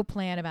there was no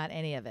plan about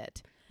any of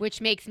it. Which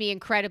makes me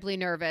incredibly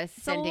nervous.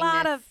 It's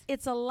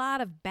a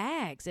lot of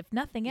bags, if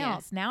nothing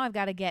else. Yeah. Now I've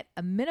got to get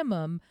a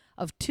minimum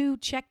of 2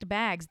 checked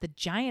bags, the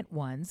giant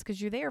ones,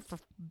 because you're there for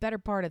better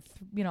part of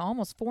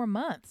almost 4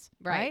 months,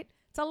 right?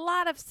 It's a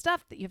lot of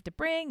stuff that you have to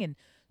bring and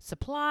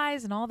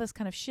supplies and all this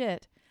kind of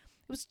shit.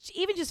 It was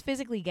even just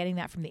physically getting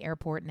that from the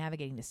airport,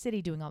 navigating the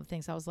city, doing all the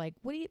things. I was like,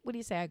 what do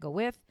you say I go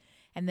with?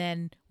 And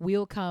then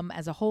we'll come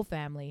as a whole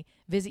family,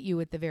 visit you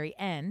at the very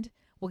end.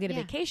 We'll get a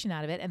vacation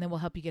out of it, and then we'll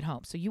help you get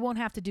home. So you won't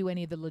have to do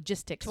any of the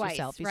logistics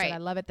yourself. He said, I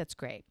love it. That's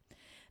great.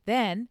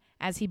 Then,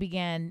 as he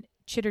began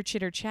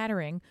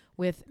chattering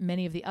with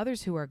many of the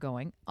others who are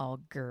going, all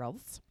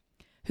girls,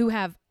 who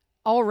have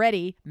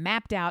already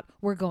mapped out,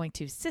 we're going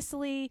to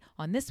Sicily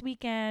on this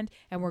weekend,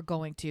 and we're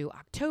going to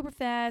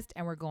Oktoberfest,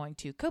 and we're going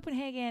to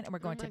Copenhagen, and we're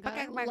going to... God,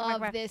 I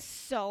love this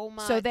so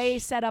much. So they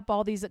set up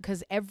all these,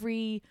 because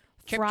every...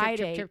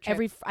 Friday,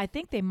 I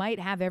think they might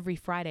have every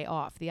Friday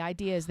off. The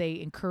idea is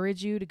they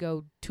encourage you to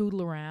go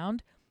tootle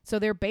around. So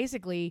they're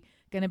basically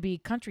going to be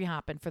country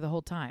hopping for the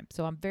whole time.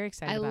 So I'm very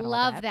excited about all that.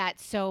 I love that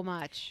so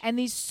much. And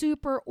these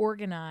super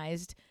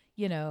organized,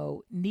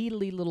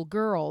 needly little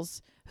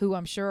girls who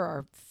I'm sure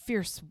are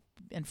fierce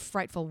and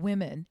frightful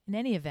women in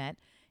any event,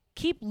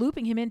 keep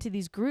looping him into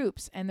these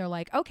groups. And they're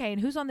like, okay, and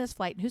who's on this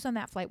flight and who's on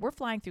that flight? We're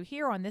flying through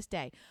here on this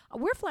day.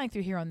 We're flying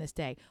through here on this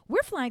day.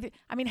 We're flying through.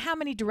 I mean, how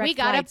many direct flights?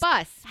 We got a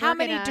bus. How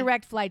many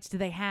direct flights do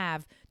they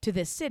have to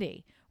this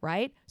city,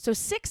 right? So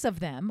 6 of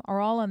them are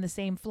all on the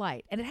same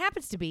flight. And it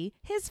happens to be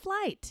his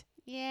flight.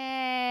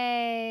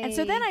 Yay. And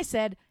so then I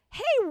said,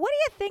 hey, what do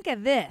you think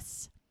of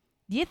this?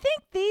 Do you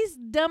think these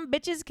dumb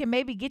bitches can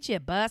maybe get you a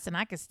bus and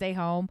I can stay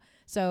home?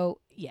 So,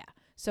 yeah.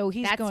 So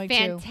he's going to.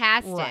 That's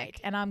fantastic. Right.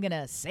 And I'm going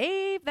to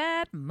save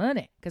that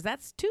money because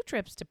that's 2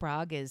 trips to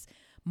Prague is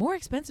more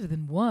expensive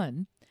than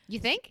 1. You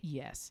think?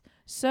 Yes.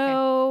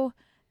 So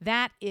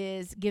that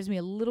gives me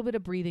a little bit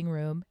of breathing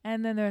room.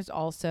 And then there's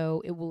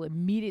also,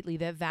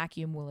 that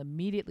vacuum will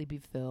immediately be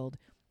filled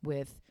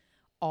with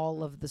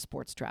all of the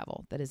sports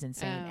travel that is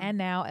insane. And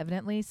now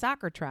evidently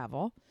soccer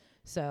travel.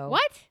 So.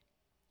 What?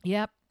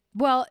 Yep.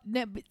 Well,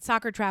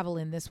 soccer travel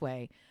in this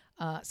way.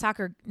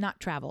 Soccer, not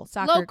travel.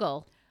 Soccer.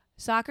 Local.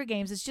 Soccer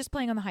games. It's just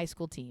playing on the high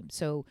school team.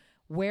 So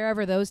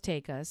wherever those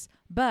take us.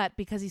 But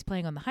because he's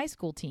playing on the high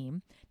school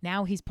team,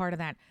 now he's part of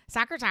that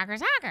soccer.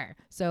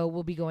 So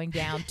we'll be going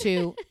down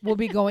to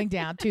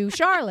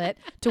Charlotte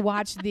to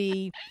watch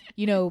the,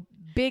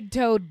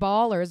 big-toed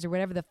ballers or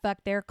whatever the fuck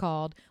they're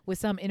called with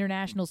some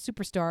international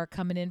superstar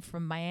coming in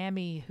from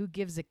Miami who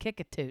gives a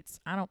kick-a-toots.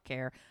 I don't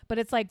care. But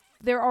it's like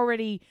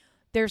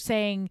they're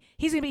saying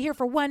he's going to be here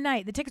for one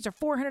night. The tickets are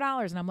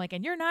 $400. And I'm like,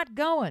 and you're not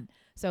going.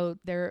 So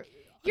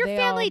your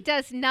family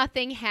does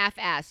nothing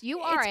half-ass.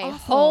 You are a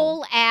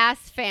whole-ass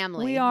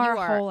family. We are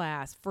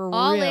whole-ass, for real.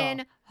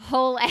 All-in,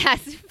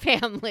 whole-ass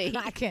family.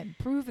 I can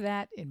prove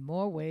that in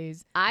more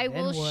ways I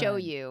than will show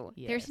one. you.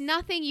 Yes. There's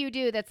nothing you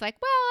do that's like,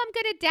 well, I'm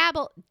going to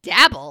dabble.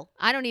 Dabble?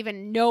 I don't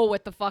even know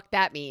what the fuck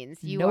that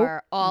means. You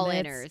are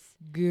all-inners.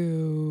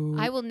 Go.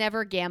 I will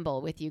never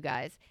gamble with you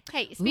guys.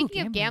 Hey,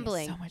 speaking of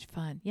gambling. Is so much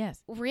fun. Yes.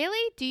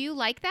 Really? Do you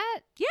like that?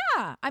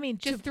 Yeah. I mean,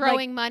 just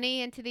throwing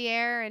money into the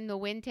air and the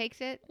wind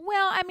takes it?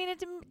 Well, I mean,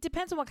 it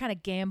depends on what kind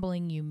of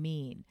gambling you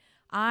mean.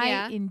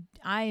 I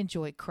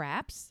enjoy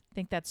craps. I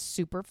think that's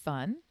super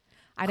fun.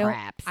 I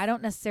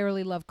don't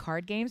necessarily love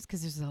card games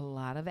because there's a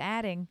lot of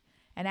adding.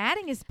 And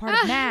adding is part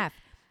of math.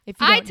 If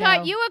you don't taught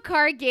know, you a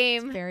card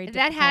game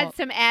that had difficult.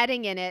 some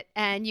adding in it,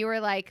 and you were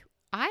like,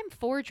 I'm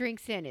 4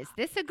 drinks in. Is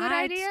this a good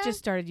idea? I just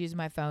started using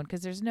my phone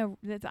because it's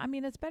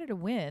better to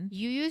win.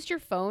 You used your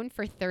phone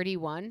for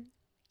 31?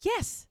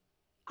 Yes,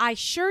 I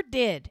sure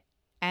did.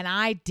 And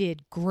I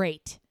did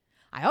great.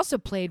 I also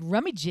played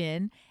Rummy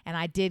Gin, and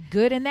I did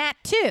good in that,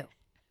 too.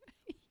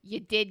 You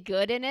did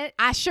good in it?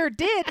 I sure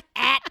did.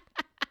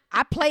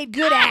 I played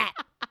good at.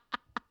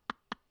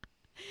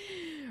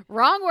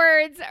 Wrong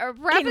words or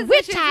prepositions. In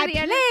which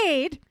I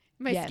played.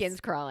 My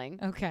skin's crawling.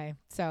 Okay,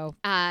 so.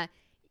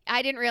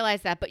 I didn't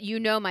realize that, but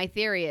my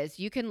theory is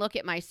you can look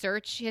at my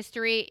search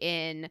history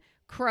in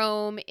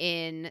Chrome,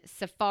 in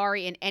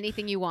Safari, in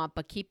anything you want,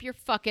 but keep your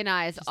fucking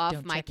eyes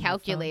off my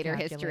calculator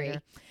history.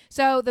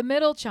 So the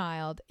middle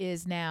child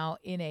is now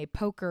in a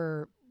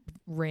poker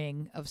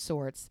ring of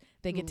sorts.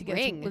 They get together.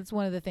 It's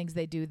one of the things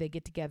they do. They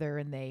get together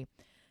and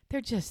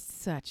they're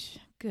just such,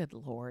 good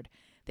Lord.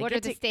 What are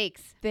the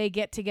stakes? They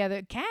get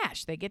together,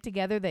 cash. They get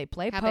together, they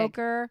play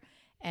poker,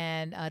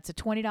 and it's a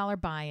 $20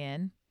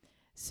 buy-in.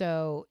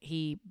 So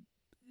he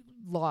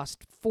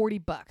lost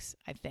 $40,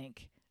 I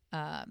think,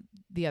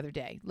 the other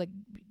day, like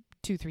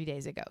 2-3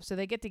 days ago. So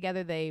they get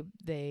together,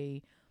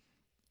 they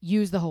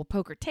use the whole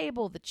poker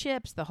table, the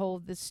chips,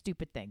 this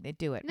stupid thing. They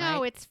do it. No,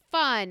 right? It's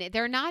fun.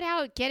 They're not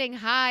out getting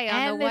high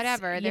on the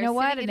whatever. You know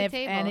what?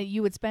 And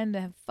you would spend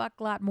a fuck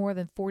lot more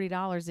than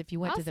 $40 if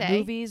you went to the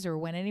movies or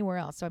went anywhere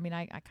else. So I mean,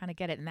 I kind of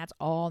get it, and that's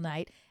all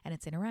night, and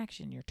it's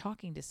interaction. You're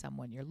talking to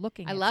someone. You're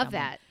looking. I love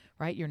that.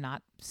 Right? You're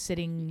not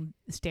sitting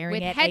staring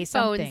with at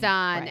headphones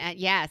on. Right.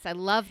 Yes, I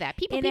love that.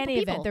 In any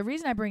event, the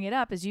reason I bring it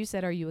up is you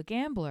said, "Are you a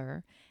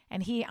gambler?"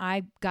 And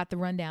I got the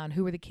rundown.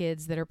 Who are the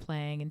kids that are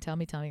playing? And tell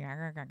me.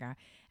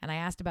 And I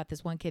asked about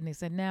this one kid, and he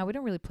said, "No, we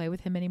don't really play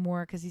with him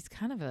anymore because he's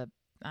kind of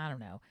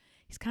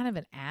he's kind of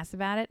an ass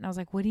about it." And I was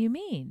like, "What do you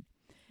mean?"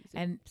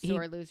 And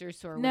sore loser,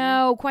 sore winner?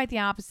 No, quite the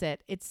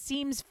opposite. It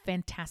seems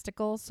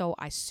fantastical, so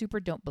I super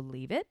don't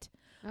believe it.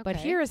 Okay. But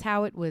here is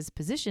how it was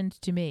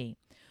positioned to me.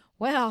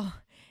 Well,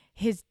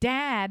 his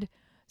dad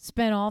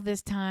spent all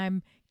this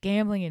time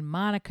gambling in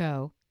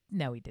Monaco.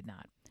 No, he did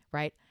not,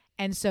 right?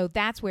 And so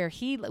that's where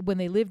when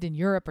they lived in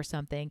Europe or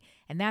something,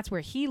 and that's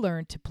where he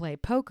learned to play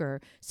poker.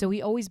 So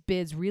he always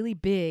bids really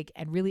big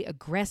and really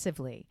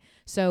aggressively.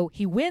 So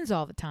he wins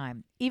all the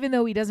time, even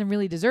though he doesn't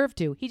really deserve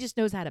to. He just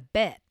knows how to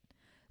bet.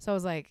 So I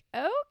was like,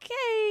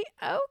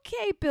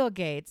 okay, Bill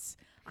Gates,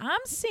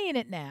 I'm seeing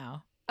it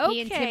now. Okay.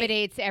 He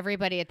intimidates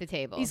everybody at the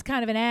table. He's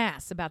kind of an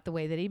ass about the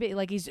way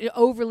that he's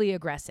overly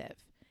aggressive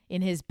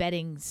in his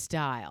betting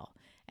style.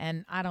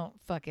 And I don't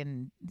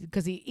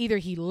because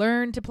he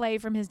learned to play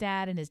from his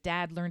dad and his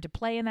dad learned to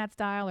play in that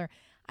style, or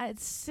It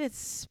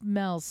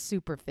smells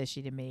super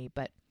fishy to me,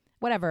 but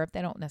whatever.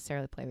 They don't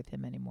necessarily play with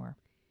him anymore.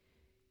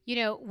 You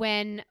know,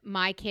 when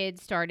my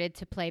kids started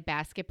to play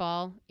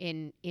basketball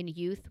in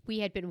youth, we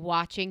had been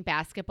watching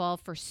basketball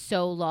for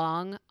so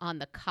long on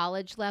the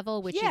college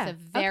level, which is a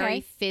very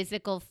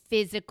physical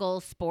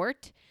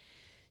sport.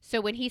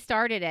 So when he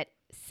started at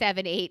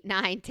 7, 8,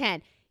 9,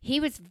 10, he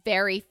was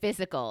very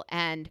physical,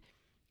 and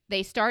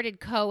they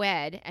started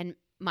co-ed, and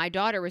my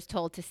daughter was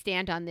told to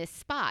stand on this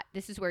spot.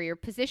 This is where your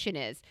position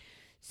is.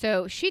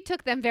 So she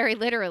took them very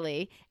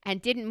literally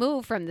and didn't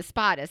move from the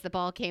spot as the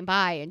ball came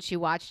by, and she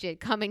watched it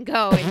come and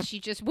go, and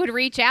she just would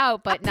reach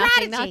out, but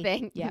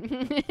nothing. Yeah.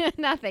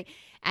 Nothing.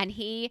 And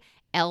he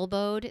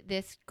elbowed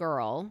this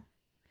girl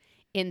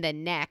in the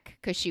neck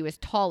because she was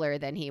taller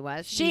than he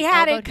was. She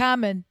had it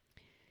coming.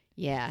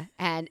 Yeah.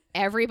 And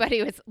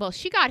everybody was, well,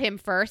 she got him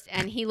first,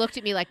 and he looked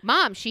at me like,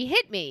 Mom, she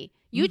hit me.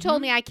 You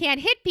told me I can't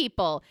hit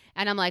people.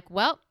 And I'm like,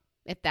 well,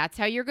 if that's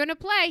how you're going to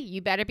play,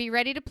 you better be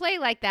ready to play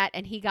like that.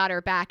 And he got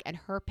her back, and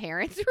her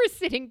parents were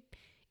sitting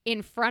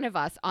in front of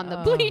us on the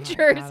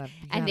bleachers,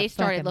 and they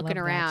started looking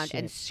around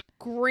and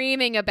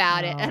screaming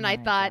about it. And I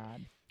thought,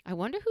 I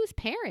wonder whose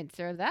parents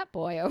are that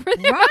boy over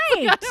there.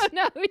 Right. I don't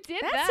know who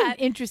did that. That's an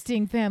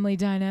interesting family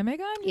dynamic.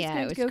 I'm just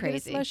going to go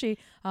crazy. Get a slushie.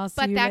 I'll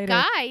see you later.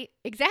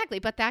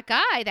 But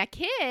that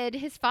kid,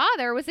 his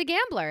father was a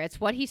gambler. It's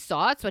what he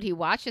saw. It's what he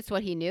watched. It's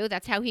what he knew.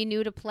 That's how he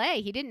knew to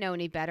play. He didn't know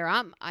any better.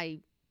 I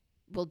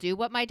will do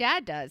what my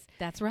dad does.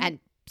 That's right. And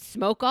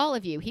smoke all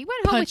of you. He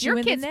went home with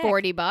your kids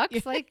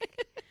 $40.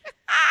 Like,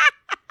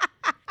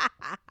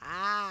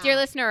 dear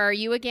listener, are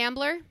you a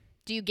gambler?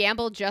 Do you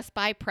gamble just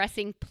by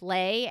pressing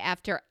play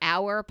after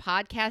our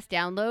podcast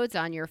downloads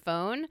on your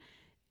phone?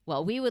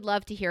 Well, we would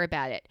love to hear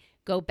about it.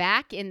 Go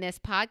back in this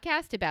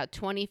podcast about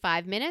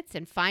 25 minutes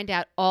and find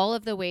out all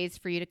of the ways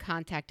for you to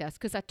contact us,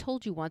 because I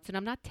told you once and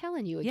I'm not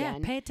telling you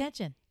again. Yeah, pay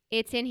attention.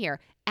 It's in here.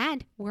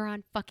 And we're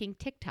on fucking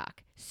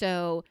TikTok.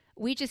 So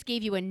we just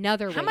gave you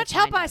another way. How much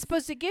help am I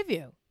supposed to give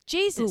you?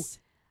 Jesus.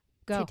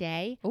 Go.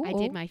 Today, I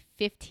did my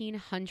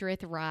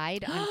 1,500th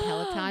ride on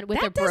Peloton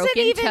with a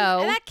broken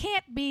toe. That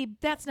can't be.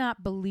 That's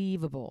not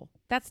believable.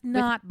 That's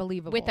not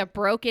believable. With a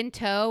broken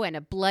toe and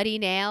a bloody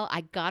nail,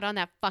 I got on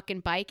that fucking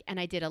bike and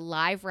I did a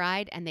live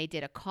ride, and they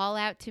did a call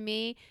out to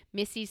me.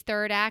 Missy's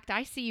third act.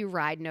 I see you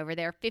riding over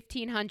there.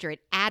 1,500.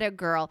 Atta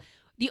girl.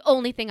 The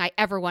only thing I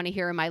ever want to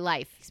hear in my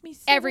life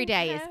every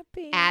day is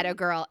atta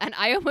girl. And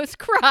I almost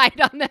cried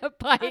on that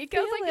bike. I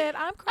feel it.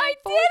 I'm crying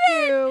for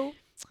you.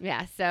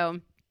 Yeah. So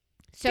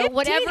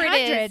whatever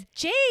it is,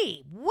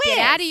 gee whiz. Get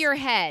out of your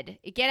head.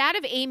 Get out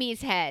of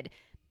Amy's head.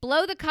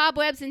 Blow the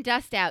cobwebs and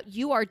dust out.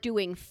 You are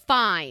doing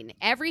fine.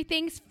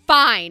 Everything's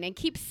fine. And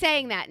keep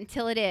saying that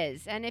until it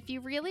is. And if you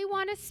really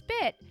want to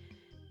spit,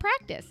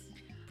 practice.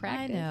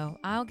 I know.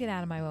 I'll get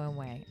out of my own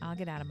way. I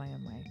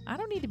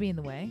don't need to be in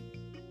the way.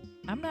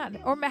 I'm not.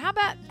 Or how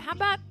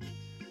about,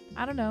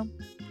 I don't know.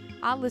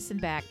 I'll listen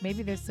back.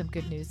 Maybe there's some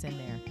good news in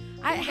there.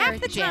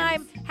 Half the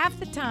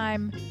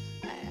time.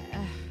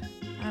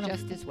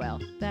 Just as well.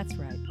 That's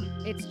right.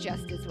 It's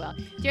just as well.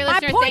 Dear My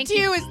listener, point to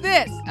you is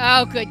this.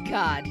 Oh, good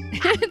God.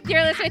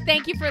 Dear listener,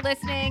 thank you for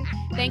listening.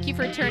 Thank you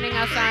for turning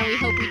us on. We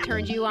hope we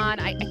turned you on.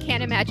 I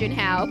can't imagine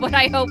how, but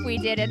I hope we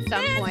did at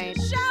some point.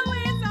 This show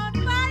is on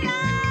fire.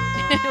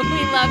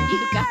 We love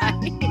you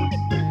guys.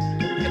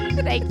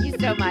 Thank you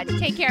so much.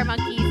 Take care,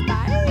 monkeys.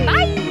 Bye.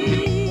 Bye.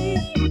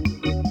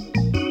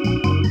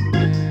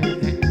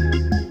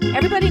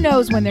 Everybody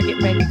knows when they're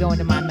getting ready to go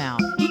into my mouth.